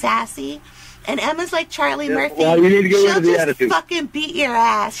and I'm sassy. And Emma's like Charlie Yeah, Murphy. well, you need to get rid She'll of the just attitude. fucking beat your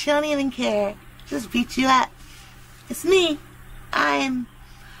ass. She don't even care. Just beat you up. It's me. I'm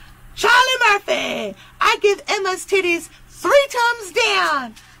Charlie Murphy. I give Emma's titties 3 thumbs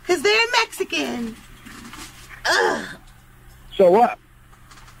down because they're Mexican. Ugh. So what?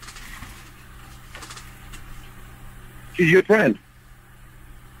 She's your friend.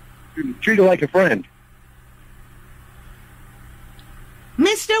 You treat her like a friend.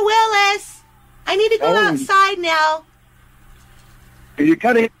 Mr. Willis, I need to go Oh. outside now. If you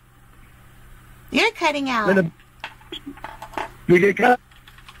cut it, You're cutting out. then we get cut.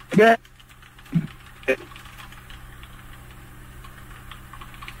 Yeah.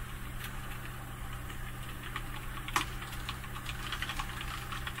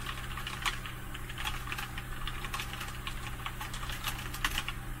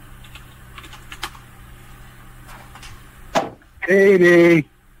 Katie.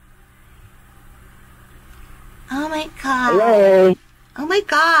 Oh my god. Hello. Oh my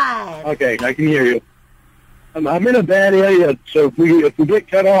god. Okay, I can hear you. I'm in a bad area, so if we get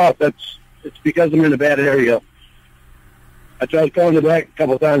cut off, it's because I'm in a bad area. I tried calling you back a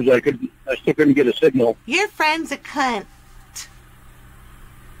couple of times, I still couldn't get a signal. Your friend's a cunt.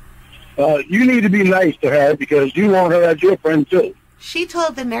 You need to be nice to her because you want her as your friend too. She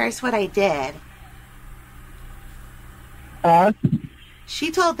told the nurse what I did. Huh?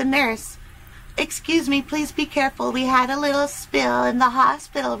 She told the nurse, "Excuse me, please be careful. We had a little spill in the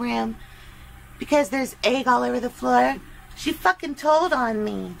hospital room because there's egg all over the floor." She fucking told on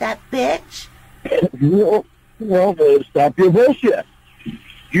me, that bitch. Well, stop your bullshit.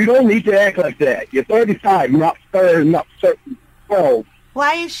 You don't need to act like that. You're 35, not 30, not 12.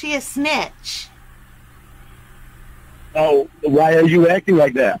 Why is she a snitch? Oh, why are you acting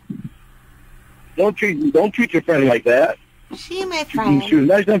like that? Don't treat your friend like that. She my friend. She was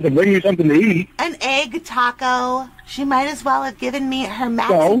nice enough to bring you something to eat. An egg taco. She might as well have given me her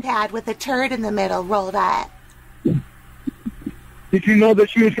maxi pad with a turd in the middle rolled up. Did you know that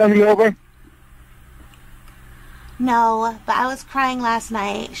she was coming over? No, but I was crying last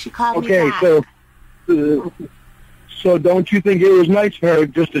night. She called me back. So don't you think it was nice for her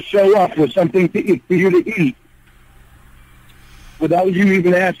just to show up with something to eat, for you to eat, without you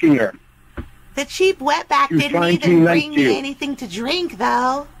even asking her? The cheap wetback didn't even bring me anything to drink,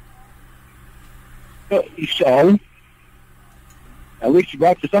 though. So, at least she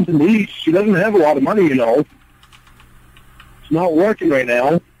brought you something to eat. She doesn't have a lot of money, you know. It's not working right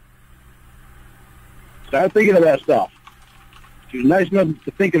now. Start thinking of that stuff. She's nice enough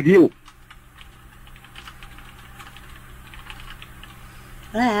to think of you.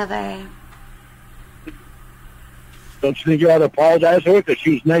 Whatever. Don't you think you ought to apologize to her because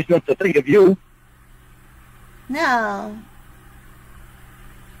she was nice enough to think of you? No.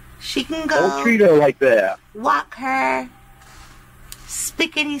 She can go. Don't treat her like that. Walk her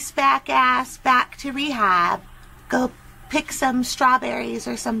spickety-spack ass back to rehab. Go pick some strawberries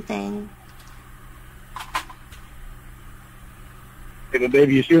or something. Hey, but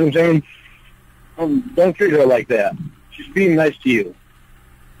baby, you see what I'm saying? Don't treat her like that. She's being nice to you.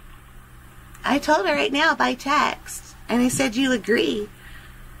 I told her right now by text, and I said you agree.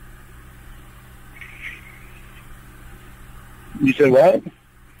 You said what?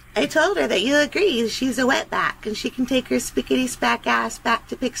 I told her that you agree. She's a wetback, and she can take her spickety-spack ass back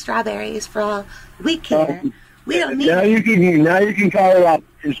to pick strawberries for all we care. We don't need. Now you can call her up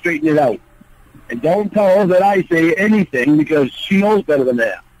and straighten it out, and don't tell her that I say anything because she knows better than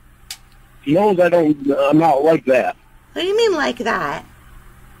that. She knows I'm not like that. What do you mean like that?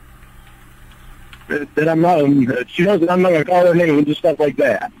 That I'm not. She knows that I'm not going to call her name and just stuff like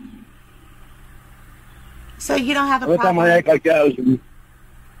that. So you don't have a problem? The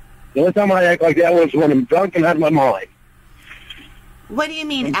only time I act like that was when I'm drunk and out of my mind. What do you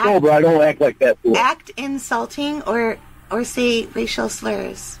mean? I'm sober. I don't act like that. Act insulting or say racial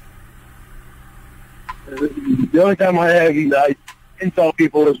slurs? The only time I insult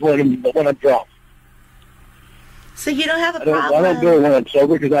people is when I'm drunk. So you don't have a problem. I don't do it when I'm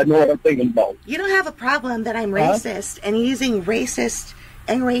sober because I know what I'm thinking about. You don't have a problem that I'm racist and using racist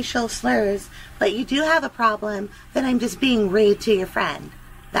and racial slurs, but you do have a problem that I'm just being rude to your friend.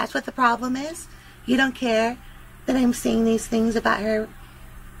 That's what the problem is? You don't care that I'm saying these things about her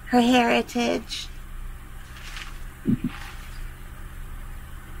heritage?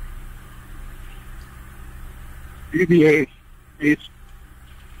 You behave, please.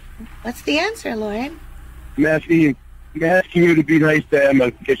 What's the answer, Lauren? I'm asking you to be nice to Emma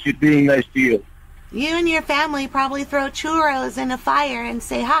because she's being nice to you. You and your family probably throw churros in a fire and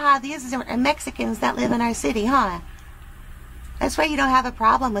say, haha, these are Mexicans that live in our city, huh? That's why you don't have a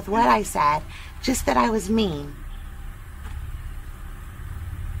problem with what I said, just that I was mean.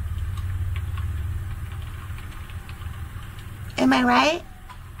 Am I right?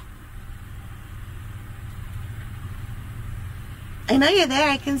 I know you're there,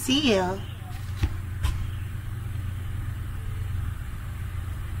 I can see you.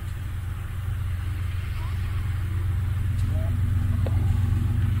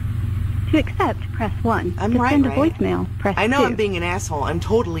 To accept, press 1. I'm to right, send a right? voicemail, press 2. I know I'm being an asshole. I'm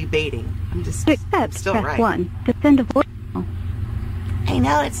totally baiting. I'm just To accept, still press right. 1. To send a voicemail. I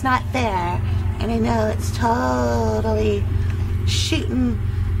know it's not fair, and I know it's totally shooting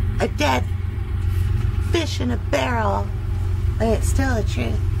a dead fish in a barrel, but it's still the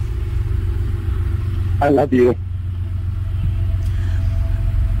truth. I love you.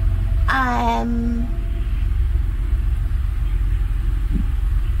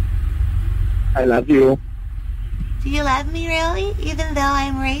 I love you. Do you love me really, even though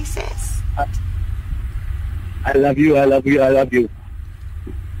I'm racist? I love you, I love you, I love you.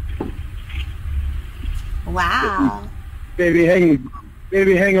 Wow. Baby, hang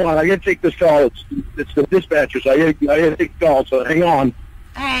on. I gotta take this call. It's the dispatcher, so I gotta take the call, so hang on.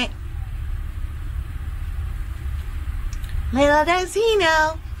 All right. Little does he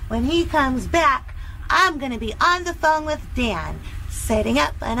know, when he comes back, I'm gonna be on the phone with Dan, setting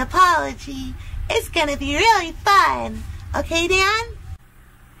up an apology. It's gonna be really fun. Okay, Dan?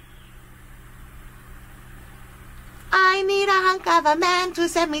 I need a hunk of a man to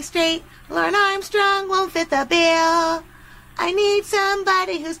set me straight. Lauren Armstrong won't fit the bill. I need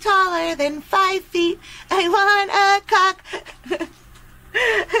somebody who's taller than 5 feet. I want a cock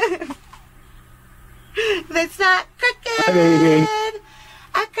that's not crooked.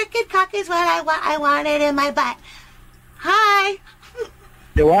 A crooked cock is what I want. I want it in my butt. Hi.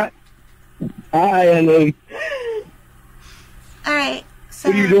 You what? Hi, Emily. All right. So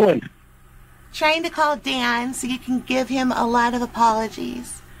What are you doing? trying to call Dan so you can give him a lot of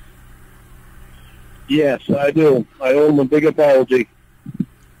apologies. Yes, I do. I owe him a big apology.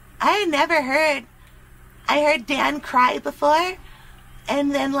 I heard Dan cry before,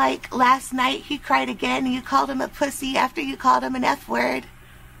 and then like last night he cried again and you called him a pussy after you called him an F word.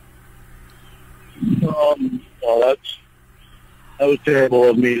 Well, that was terrible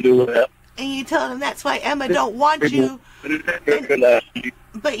of me to do that. And you told him that's why Emma don't want you.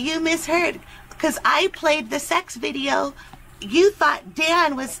 But you misheard, because I played the sex video. You thought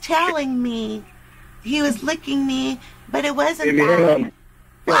Dan was telling me he was licking me, but it wasn't that.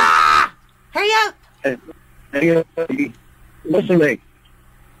 Ah! Hurry up! Listen to me.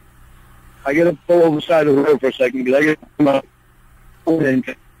 I gotta pull over the side of the road for a second because I get my phone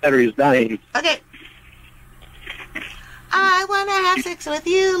and battery is dying. Okay. I want to have sex with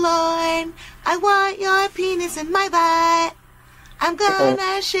you, Lord. I want your penis in my butt. I'm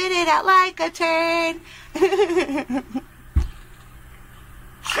gonna shit it out like a turd.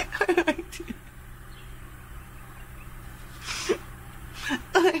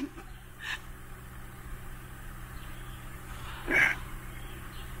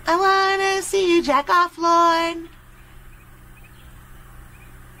 I wanna see you jack off, Lord.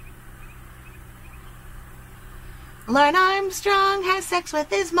 Lorne Armstrong has sex with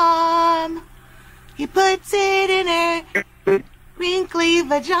his mom. He puts it in her wrinkly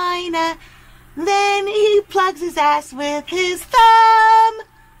vagina. Then he plugs his ass with his thumb.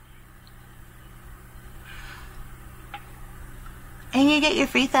 And you get your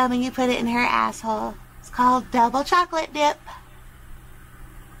free thumb and you put it in her asshole. It's called double chocolate dip.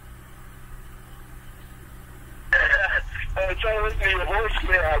 Trying to listen to your voice,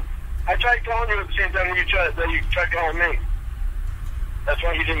 I tried calling you at the same time that you tried calling me. That's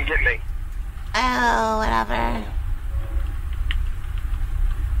why you didn't get me. Oh, whatever.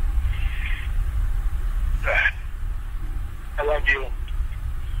 I love you.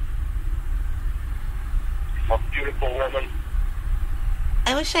 A beautiful woman.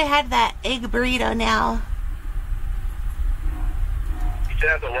 I wish I had that egg burrito now. You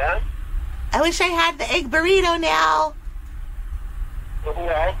said the what? I wish I had the egg burrito now.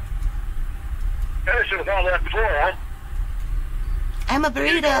 Well, I should have found that before, huh? I'm a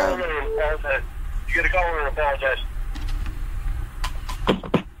burrito. You gotta call her and apologize.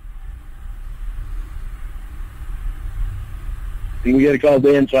 You gotta call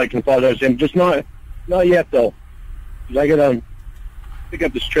Dan so I can apologize to him. Just not yet though. 'Cause I gotta pick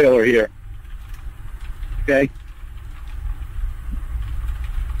up this trailer here. Okay?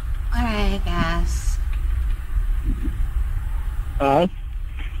 Alright, I guess.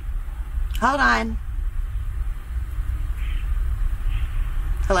 Hold on.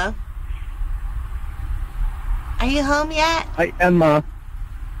 Hello? Are you home yet? I am,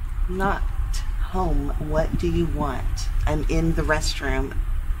 Not home. What do you want? I'm in the restroom,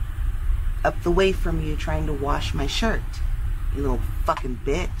 up the way from you, trying to wash my shirt. You little fucking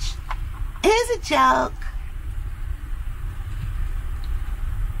bitch. It was a joke.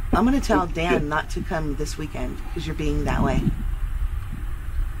 I'm gonna tell Dan not to come this weekend because you're being that way.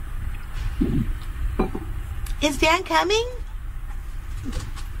 Is Dan coming?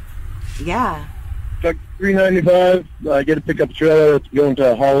 Yeah. Truck 395. I get to pick up a trailer that's going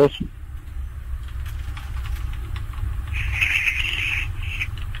to Hollis.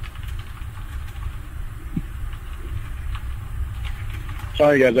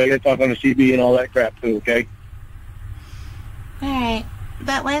 Sorry guys, I gotta talk on the CB and all that crap too, okay? Alright.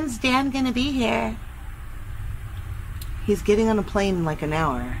 But when's Dan gonna be here? He's getting on a plane in like an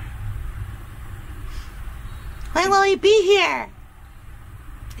hour. When will he be here?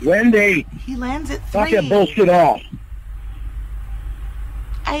 Wendy, He lands at 3. knock that bullshit off.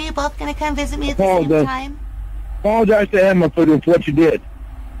 Are you both gonna come visit me at the same Apologize. time? Apologize to Emma for what you did.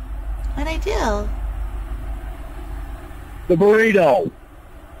 What'd I do? The burrito.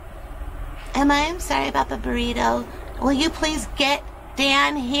 Emma, I'm sorry about the burrito. Will you please get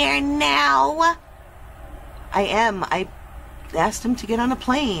Dan here now? I am. I asked him to get on a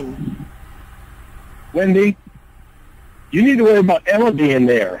plane. Wendy, you need to worry about Emma being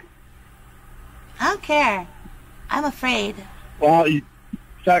there. I don't care. I'm afraid. Well, she's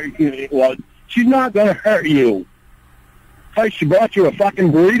not going to hurt you. Christ, she brought you a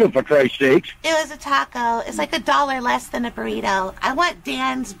fucking burrito, for Christ's sakes. It was a taco. It's like $1 less than a burrito. I want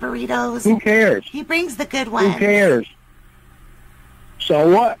Dan's burritos. Who cares? He brings the good ones. Who cares? So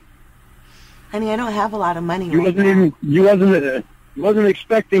what? Honey, I don't have a lot of money You right now. you wasn't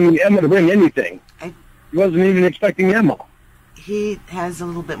expecting Emma to bring anything. You wasn't even expecting Emma. He has a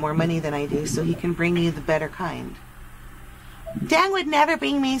little bit more money than I do, so he can bring you the better kind. Dan would never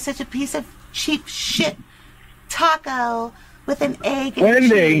bring me such a piece of cheap shit taco with an egg and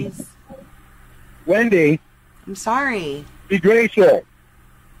cheese. Wendy. I'm sorry. Be grateful.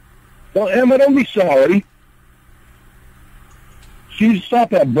 Emma, don't be sorry. Stop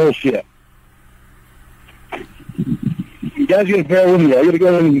that bullshit. You guys gotta bear with me. I gotta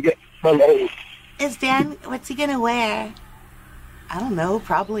go in and get my Is Dan, what's he gonna wear? I don't know,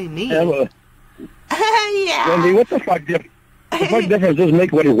 probably me. Emma. Yeah. Wendy, what the fuck difference does it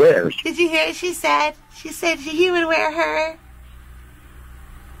make what he wears? Did you hear what she said? She said he would wear her.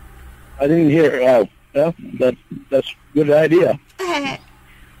 I didn't hear. That's a good idea. You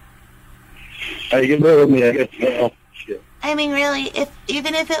can bear with me, I guess. Shit. I mean, really,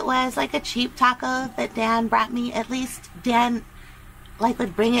 even if it was like a cheap taco that Dan brought me, at least Dan like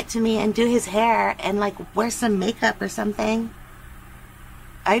would bring it to me and do his hair and like wear some makeup or something.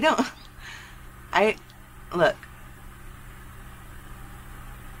 Look.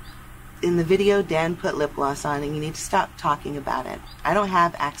 In the video, Dan put lip gloss on, and you need to stop talking about it. I don't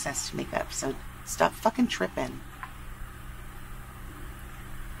have access to makeup, so stop fucking tripping.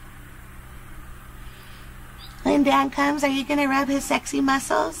 When Dan comes, are you gonna rub his sexy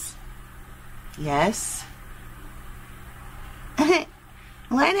muscles? Yes.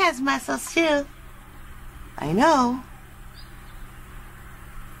 Lauren has muscles too. I know.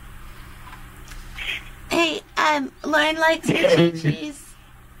 Hey, Lauren likes your chi-chis.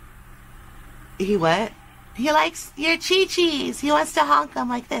 He what? He likes your chi-chis. He wants to honk them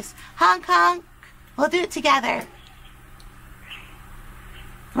like this. Honk, honk. We'll do it together.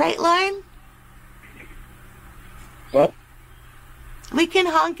 Right, Lauren? What? We can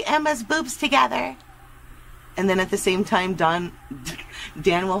honk Emma's boobs together. And then at the same time, Dan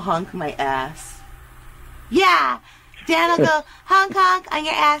will honk my ass. Yeah. Dan will go honk, honk on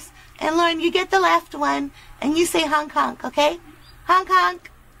your ass. And Lauren, you get the left one, and you say honk, honk, okay? Honk,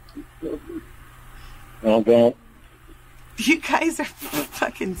 honk. No, don't. You guys are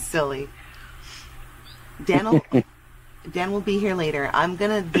fucking silly. Dan will be here later. I'm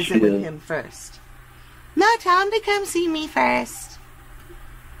going to visit with him first. No, tell him to come see me first.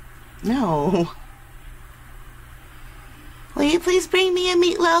 No. Will you please bring me a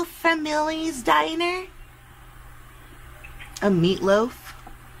meatloaf from Millie's Diner? A meatloaf?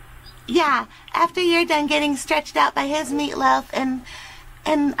 Yeah, after you're done getting stretched out by his meatloaf and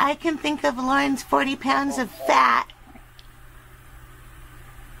I can think of Lauren's 40 pounds of fat.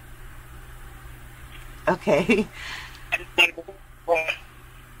 Okay.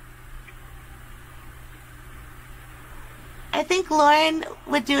 I think Lauren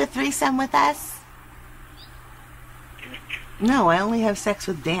would do a threesome with us. No, I only have sex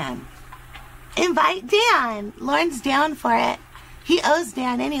with Dan. Invite Dan. Lauren's down for it. He owes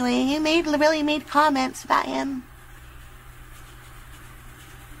Dan anyway. He really made comments about him.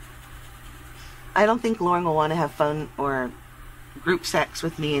 I don't think Lauren will want to have fun or group sex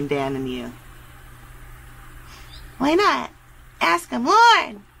with me and Dan and you. Why not? Ask him,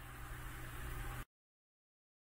 Lauren!